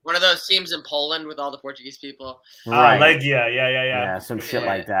one of those teams in Poland with all the Portuguese people. Right. Legia, yeah. Yeah, some shit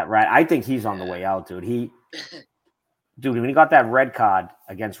like that. Right. I think he's on the way out, dude. Dude, when he got that red card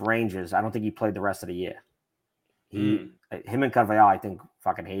against Rangers, I don't think he played the rest of the year. Him and Carvalhal, I think,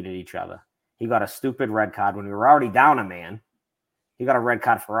 fucking hated each other. He got a stupid red card when we were already down a man. He got a red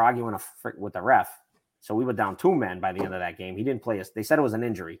card for arguing with the ref. So we were down 2 men by the end of that game. He didn't play they said it was an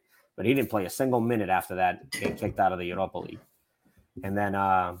injury, but he didn't play a single minute after that, getting kicked out of the Europa League. And then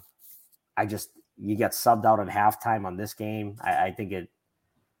you get subbed out at halftime on this game. I think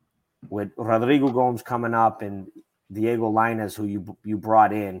with Rodrigo Gomes coming up and Diego Lainez, who you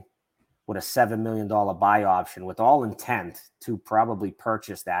brought in with a $7 million buy option, with all intent to probably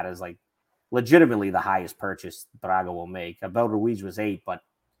purchase that as like legitimately the highest purchase Braga will make. Abel Ruiz was 8, but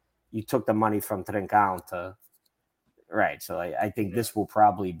you took the money from Trincão to right. So I think this will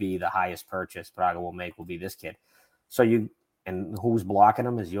probably be the highest purchase Braga will make will be this kid. So and who's blocking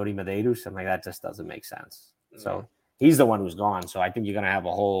him is Yuri Medeiros. I'm like, that just doesn't make sense. So he's the one who's gone. So I think you're going to have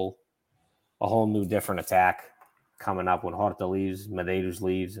a whole new different attack coming up when Horta leaves, Medeiros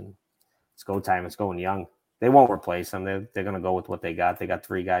leaves, and it's go time. It's going young. They won't replace him. They're going to go with what they got. They got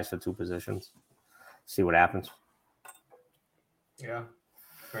 3 guys for 2 positions. See what happens. Yeah,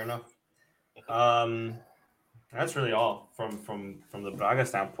 fair enough. That's really all from the Braga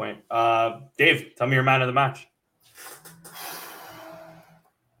standpoint. Dave, tell me your man of the match.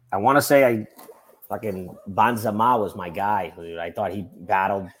 I want to say fucking Benzema was my guy, dude. I thought he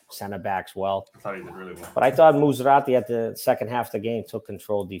battled center backs well. I thought he did really well. But I thought Musrati at the second half of the game took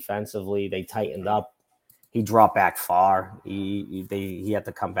control defensively. They tightened up. He dropped back far. He had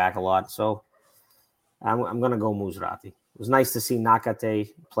to come back a lot. So I'm going to go Musrati. It was nice to see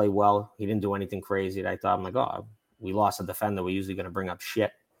Nakate play well. He didn't do anything crazy. I thought, I'm like, oh, we lost a defender. We're usually going to bring up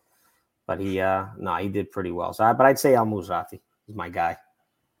shit. But he did pretty well. So, but I'd say Al Musrati. He's my guy.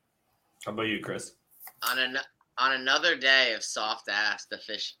 How about you, Chris? On another day of soft-ass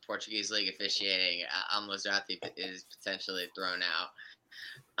Portuguese league officiating, Al Musrati is potentially thrown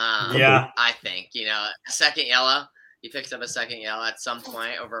out. Yeah. I think, second yellow. He picks up a second yellow at some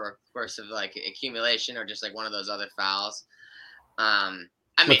point over a course of like accumulation or just like one of those other fouls.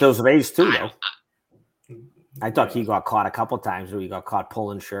 But those raised too, though. I thought he got caught a couple times where he got caught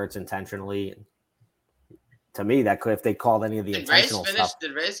pulling shirts intentionally. And to me, that could, if they called any of the intentional stuff.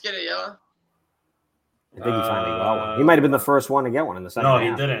 Did Reyes get a yellow? I think he finally got one. He might have been the first one to get one in the second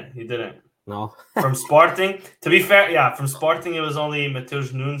half. He didn't. No. From Sporting, to be fair, from Sporting it was only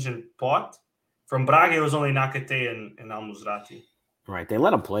Mateus Nunes and Pot. From Braga it was only Nakate and Al Musrati. Right, they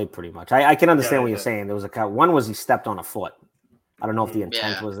let him play pretty much. I can understand what you're saying. There was one was he stepped on a foot. I don't know if the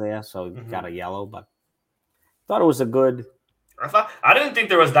intent was there, so he got a yellow, but thought it was a good. I didn't think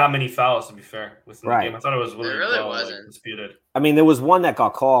there was that many fouls, to be fair, within the game. I thought it was really wasn't disputed. I mean, there was one that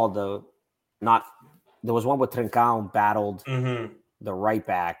got called though. There was one with Trincão battled the right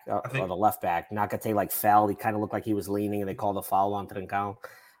back or the left back. Nakate fell. He kind of looked like he was leaning, and they called a foul on Trincão.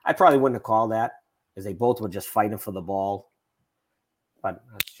 I probably wouldn't have called that because they both were just fighting for the ball. But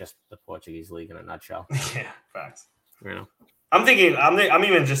that's just the Portuguese league in a nutshell. Yeah, facts. I'm thinking. I'm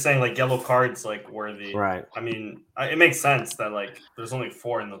even just saying yellow cards worthy. Right. I mean, it makes sense that there's only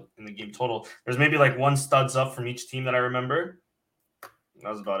 4 in the game total. There's maybe one studs up from each team that I remember. That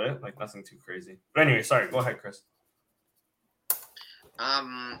was about it. Nothing too crazy. But anyway, sorry. Go ahead, Chris.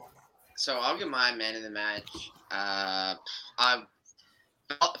 So I'll give my man of the match. I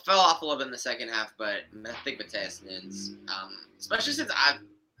fell off a little bit in the second half, but I think Mateus Nunes. Especially since I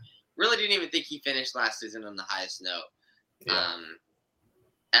really didn't even think he finished last season on the highest note. Yeah.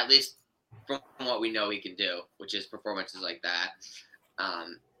 At least from what we know he can do, which is performances like that.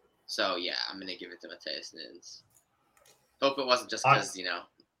 So yeah, I'm gonna give it to Mateus Nunes. Hope it wasn't just because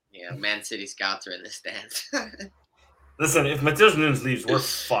Man City scouts are in the stands. Listen, if Mateus Nunes leaves, we're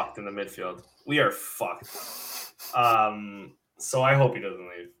fucked in the midfield. We are fucked. So I hope he doesn't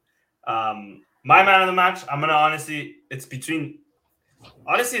leave. My man of the match, I'm gonna it's between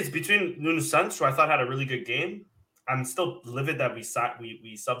Nuno Santos, who I thought had a really good game. I'm still livid that we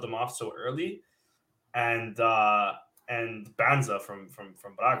subbed him off so early, and Banza from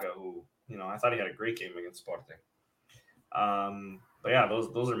Braga, who I thought he had a great game against Sporting. But yeah,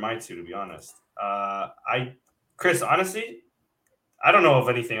 those are my two, to be honest. Chris, honestly, I don't know of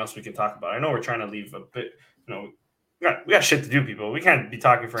anything else we can talk about. I know we're trying to leave a bit, we got shit to do, people. We can't be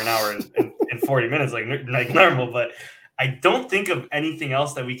talking for an hour and 40 minutes like normal, but I don't think of anything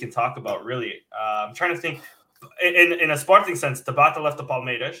else that we can talk about, really. I'm trying to think. In a Sporting sense, Tabata left the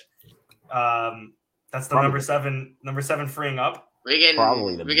Palmeiras. That's the number seven freeing up. We can talk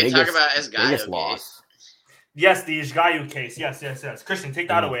about Esgaio loss. Yes, the Esgaio case. Yes. Christian, take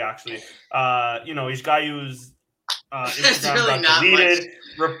that away. Actually, Esgaio's Instagram really got deleted.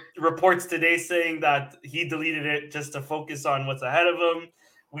 Reports today saying that he deleted it just to focus on what's ahead of him.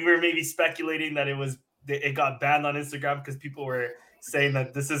 We were maybe speculating that it got banned on Instagram because people were saying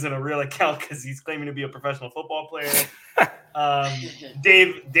that this isn't a real account because he's claiming to be a professional football player.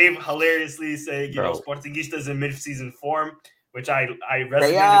 Dave hilariously saying, Sportingistas in mid-season form, which I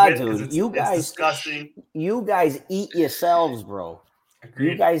resonated with because it's disgusting. You guys eat yourselves, bro.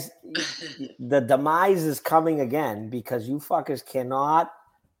 Agreed. You guys, the demise is coming again because you fuckers cannot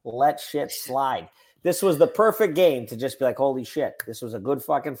let shit slide. This was the perfect game to just be like, holy shit, this was a good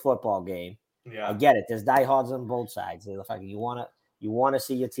fucking football game. Yeah, I get it. There's diehards on both sides. You want to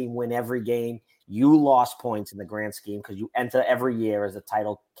see your team win every game. You lost points in the grand scheme because you enter every year as a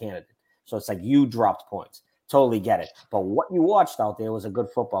title candidate. So it's like you dropped points. Totally get it. But what you watched out there was a good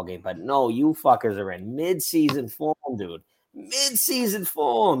football game. But no, you fuckers are in mid-season form, dude. Mid-season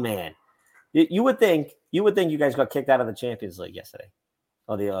form, man. You would think you guys got kicked out of the Champions League yesterday.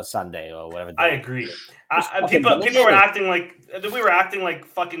 Or the Sunday or whatever. I agree. People were acting like we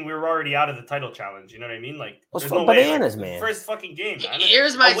were already out of the title challenge. You know what I mean? There's no bananas, man. First fucking game. Man.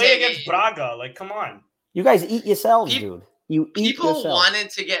 Here's my away against Braga. Come on. You guys eat yourselves, dude. You eat people yourself. wanted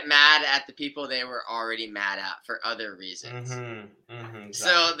to get mad at the people they were already mad at for other reasons. Exactly.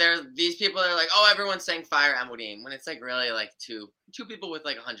 So there's these people that are like, oh, everyone's saying fire Amorim, when it's like really like two people with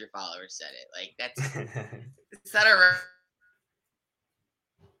like 100 followers said it. Like it's not a.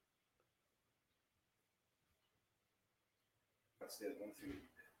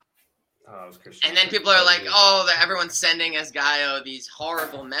 And then people are like, oh, everyone's sending Esgaio these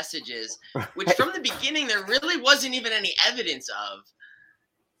horrible messages, which from the beginning there really wasn't even any evidence of.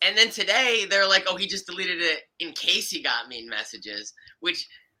 And then today they're like, oh, he just deleted it in case he got mean messages, which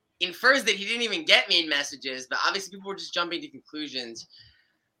infers that he didn't even get mean messages. But obviously people were just jumping to conclusions.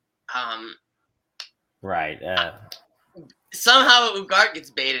 Right. Somehow Ugarte gets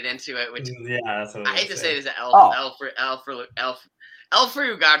baited into it, which that's what I hate to say this. Elfrey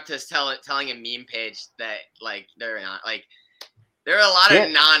Ugarte's telling a meme page that like they're not like there are a lot of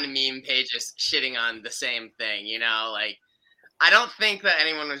non-meme pages shitting on the same thing, you know, like I don't think that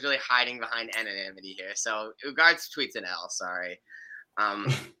anyone was really hiding behind anonymity here. So Ugarte's tweet's an L, sorry.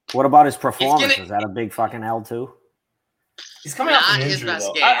 What about his performance? Is that a big fucking L too? He's coming off an injury,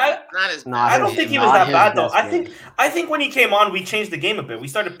 though. I don't think he was that bad, though. I think when he came on, we changed the game a bit. We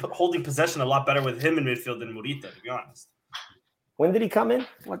started holding possession a lot better with him in midfield than Morita, to be honest. When did he come in?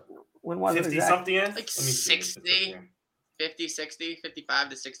 When was 50 it? Something in? Like 60, 50, 60, 55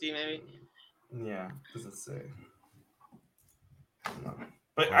 to 60 maybe. Yeah, does it say? No.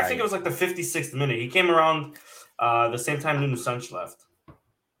 But right. I think it was like the 56th minute. He came around the same time Nuno Santos left.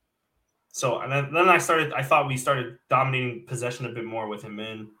 So and then I thought we started dominating possession a bit more with him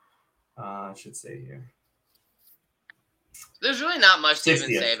in. I should say here. There's really not much to even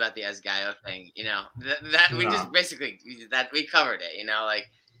say about the Esgaio thing, you know. We just basically we covered it, you know. Like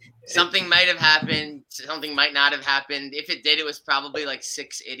something might have happened, something might not have happened. If it did, it was probably like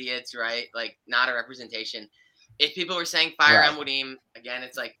 6 idiots, right? Like not a representation. If people were saying fire Amorim, again,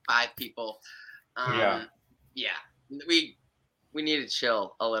 it's like 5 people. Yeah. We need to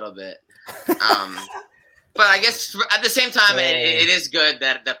chill a little bit. But I guess at the same time, it is good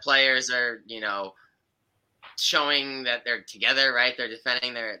that the players are, you know, showing that they're together, right? They're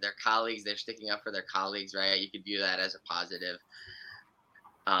defending their colleagues. They're sticking up for their colleagues, right? You could view that as a positive.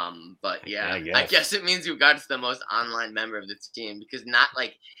 But yeah, I guess it means Ugarte's the most online member of the team because not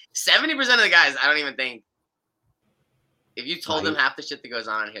like 70% of the guys, I don't even think, if you told them half the shit that goes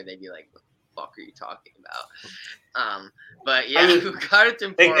on here, they'd be like, what the fuck are you talking about? But yeah, Ugarte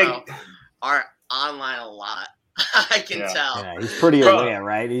and Porro are online a lot. I can tell. Yeah, he's pretty aware,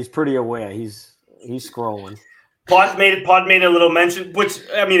 right? He's pretty aware. He's scrolling. Pod made a little mention, which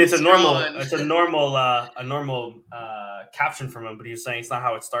I mean, it's a normal caption from him. But he was saying it's not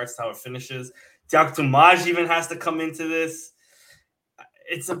how it starts, it's how it finishes. Tiago Tomás even has to come into this.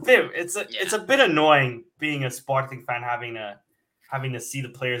 It's a bit annoying being a Sporting fan having to see the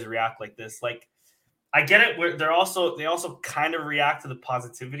players react like this. Like, I get it. They also kind of react to the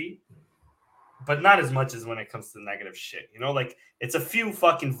positivity, but not as much as when it comes to the negative shit. You know, like it's a few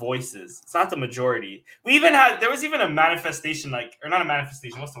fucking voices. It's not the majority. There was even a manifestation, or not a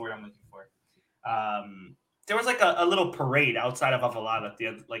manifestation. What's the word I'm looking for? There was like a little parade outside of Avalada at the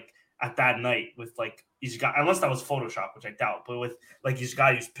end, like at that night with like each guy, unless that was Photoshop, which I doubt, but with like each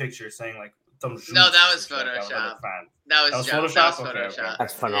guy's picture saying like some. No, that was Photoshop. That was Photoshop. Okay.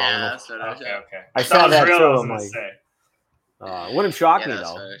 That's phenomenal. Yeah, that's Photoshop. Okay. I saw that too. It wouldn't shock me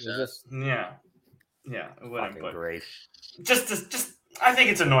though. Yeah, it wouldn't. But great. Just, I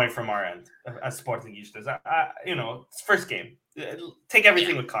think it's annoying from our end as Sportingistas. It's first game. Take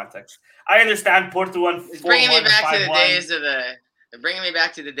everything with context. I understand Porto won. It's bringing me back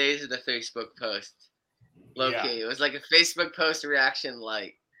to the days of the Facebook post. Low key, it was like a Facebook post reaction.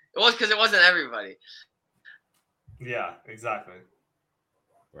 Like it was because it wasn't everybody. Yeah, exactly.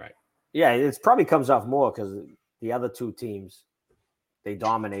 Right. Yeah, it probably comes off more because the other two teams, they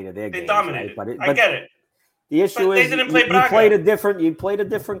dominated their games. They dominated. Right? I get it. The issue is you played a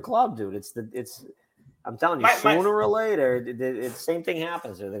different club, dude. I'm telling you, sooner or later, the same thing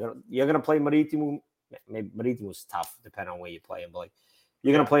happens. You're gonna play Marítimo. Maybe Marítimo's tough, depending on where you play him. But like,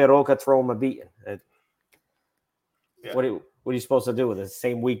 you're gonna play a Roca, throw them a beating. What are you supposed to do with it? The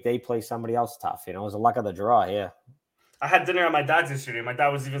same week they play somebody else tough. You know, it was a luck of the draw. Yeah. I had dinner at my dad's yesterday. My dad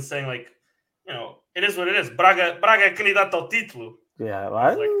was even saying like, it is what it is. Braga candidato ao título. Yeah,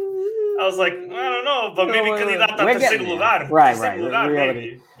 right. I was like, I don't know, but maybe candidato a terceiro lugar.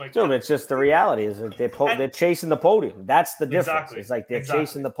 Right. Dude, it's just the reality is that they're chasing the podium. That's the difference. Exactly. It's like they're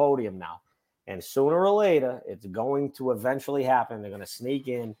chasing the podium now. And sooner or later, it's going to eventually happen. They're going to sneak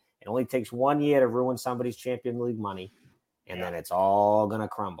in. It only takes 1 year to ruin somebody's Champions League money. and then it's all gonna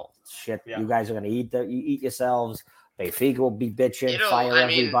crumble. Shit, you guys are gonna eat yourselves. Benfica will be bitching, fire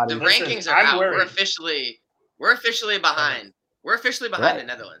everybody. The rankings are out. We're officially behind. We're officially behind the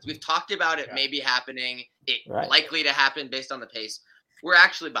Netherlands. We've talked about it maybe happening. Likely to happen based on the pace. We're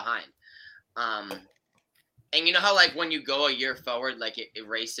actually behind. And you know how like when you go a year forward, like it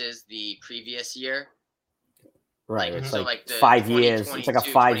erases the previous year. Right. It's so like 5 years. It's like a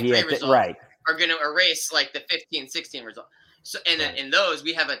 5-year thing. Right. Are going to erase like the 15-16 result. So and then in those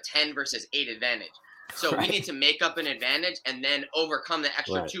we have a 10 versus 8 advantage. So we need to make up an advantage and then overcome the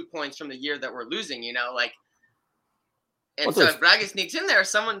extra 2 points from the year that we're losing, you know, like. And so if Braga sneaks in there,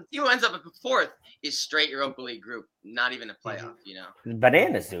 who ends up at fourth is straight Europa League group, not even a playoff, you know.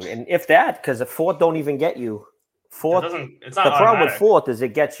 Bananas, dude. And if that, because the fourth don't even get you. Fourth, it's not the problem with fourth is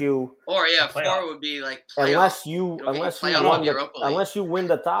it gets you. Or four would be like playoff. unless you win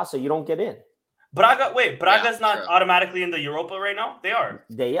the Taça, you don't get in. Braga's not automatically in the Europa right now. They are.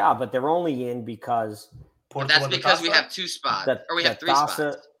 They are, but they're only in because. That's because we have 2 spots, or we have 3 Taça,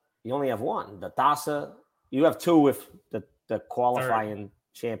 spots. You only have 1. The Taça, you have 2 if the qualifying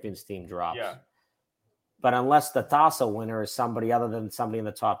champions team drops. Yeah. But unless the Taça winner is somebody other than somebody in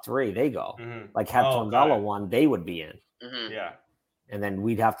the top 3, they go. Like had Tondela won, they would be in. Yeah. And then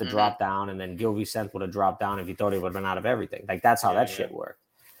we'd have to drop down, and then Gil Vicente would have dropped down if he thought he would have been out of everything. Like that's how that shit worked.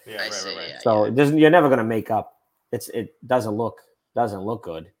 Yeah, right. So you're never going to make up. It doesn't look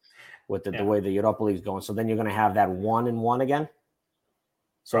good with the way the Europa League's going. So then you're going to have that 1-1 again.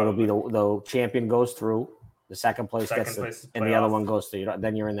 So it'll be the champion goes through, the second place gets it, and the other one goes through.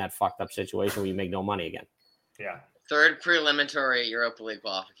 Then you're in that fucked up situation where you make no money again. Yeah. Third preliminary Europa League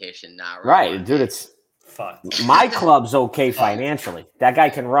qualification now. Right, dude. It's fucked. My club's okay financially. That guy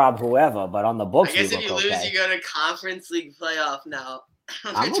can rob whoever, but on the books, I guess if you lose, you go to Conference League playoff now.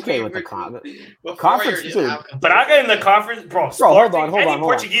 I'm okay with the conference, dude. Braga in the conference, bro. Hold on.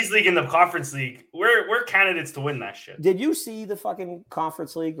 Portuguese league in the conference league, we're candidates to win that shit. Did you see the fucking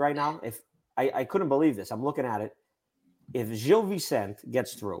conference league right now? If I couldn't believe this, I'm looking at it. If Gil Vicente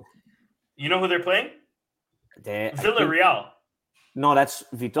gets through, you know who they're playing? Villarreal. No, that's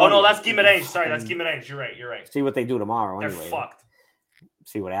Vitória. Oh no, that's Guimarães. Sorry, that's Guimarães. You're right. See what they do tomorrow. They're anyway. Fucked.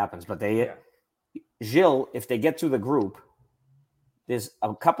 See what happens, but Gil, if they get through the group. There's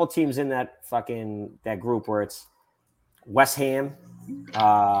a couple teams in that group where it's West Ham,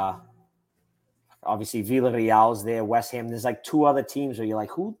 obviously Villarreal's there, West Ham. There's like 2 other teams where you're like,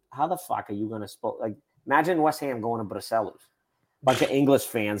 how the fuck are you going to like, imagine West Ham going to Brussels. Bunch of English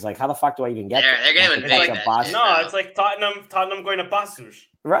fans, like, how the fuck do I even get there? They're going to win big. No, it's like Tottenham going to Passos.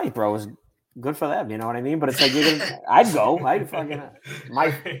 Right, bro. It's good for them, you know what I mean? But it's like, I'd go. I'd fucking,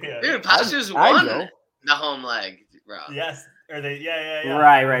 dude, Passos won the home leg, bro. Yes. Right. They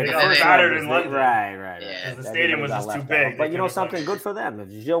got battered in London. Right. Yeah. The stadium was just too big. But you know something? Good for them.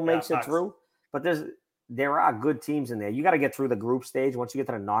 If Gil makes it through. But there are good teams in there. You got to get through the group stage. Once you get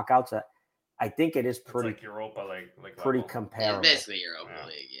to the knockouts, I think it is pretty like Europa League pretty comparable. Yeah, basically Europa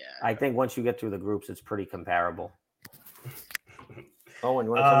League, yeah. I think once you get through the groups, it's pretty comparable. Owen,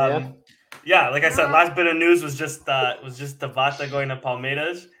 you want to come in? Yeah, like I said, last bit of news was just Tabata going to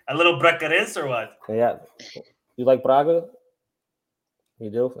Palmeiras. A little Bracarense or what? Yeah. You like Braga? You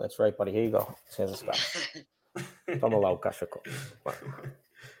do? That's right, buddy. Here you go. Toma lá o cachecol.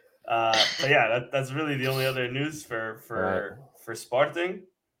 But yeah, that's really the only other news for Sporting.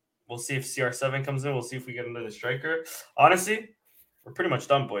 We'll see if CR7 comes in. We'll see if we get another striker. Honestly, we're pretty much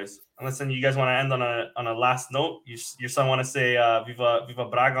done, boys. Unless then you guys want to end on a last note. Your son want to say Viva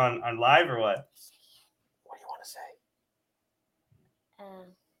Braga on live or what? What do you want to say?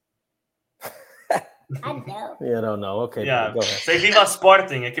 I don't know. You don't know. Okay. Yeah. Go ahead. Say Viva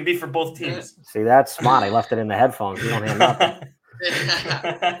Sporting. It can be for both teams. See, that's smart. I left it in the headphones. You don't hear nothing.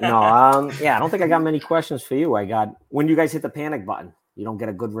 No. I don't think I got many questions for you. When do you guys hit the panic button? You don't get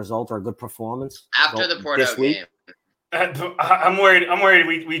a good result or a good performance after the Porto game. I'm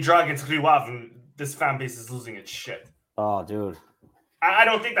worried. We draw against Rio Ave and this fan base is losing its shit. Oh, dude. I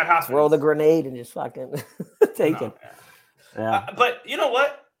don't think that happens. Throw the grenade and just fucking take it. Yeah. But you know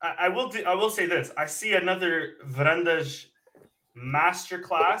what? I will say this. I see another Varandas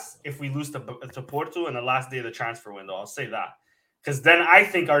masterclass if we lose to Porto in the last day of the transfer window. I'll say that. Because then I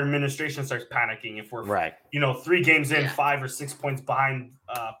think our administration starts panicking if we're 3 games in, 5 or 6 points behind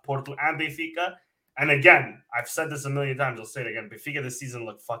Porto and Benfica. And again, I've said this a million times. I'll say it again. Benfica this season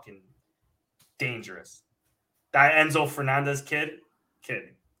looked fucking dangerous. That Enzo Fernandez kid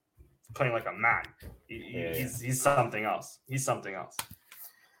playing like a man. He's something else.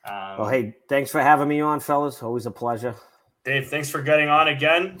 Well, hey, thanks for having me on, fellas. Always a pleasure. Dave, thanks for getting on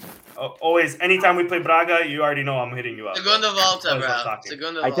again. Always, anytime we play Braga, you already know I'm hitting you up. Segunda volta, bro.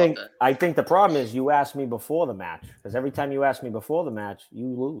 Segunda volta. I think the problem is you asked me before the match, because every time you ask me before the match, you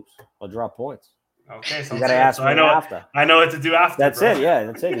lose or drop points. Okay, so you gotta ask me after. I know what to do after. That's it. Yeah,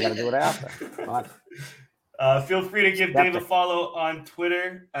 that's it. You gotta do it after. Feel free to give Dave a follow on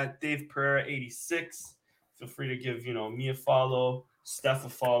Twitter at Dave Pereira86. Feel free to give me a follow, Steph a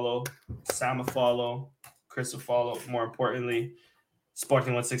follow, Sam a follow, Chris a follow. More importantly,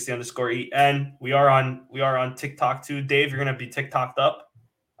 Sporting160_EN. We are on TikTok too. Dave, you're gonna be TikToked up.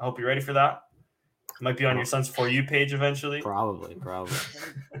 I hope you're ready for that. Might be on your son's For You page eventually. Probably.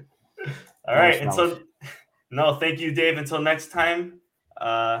 All right. Thank you, Dave. Until next time.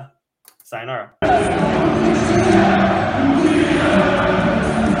 Sayonara.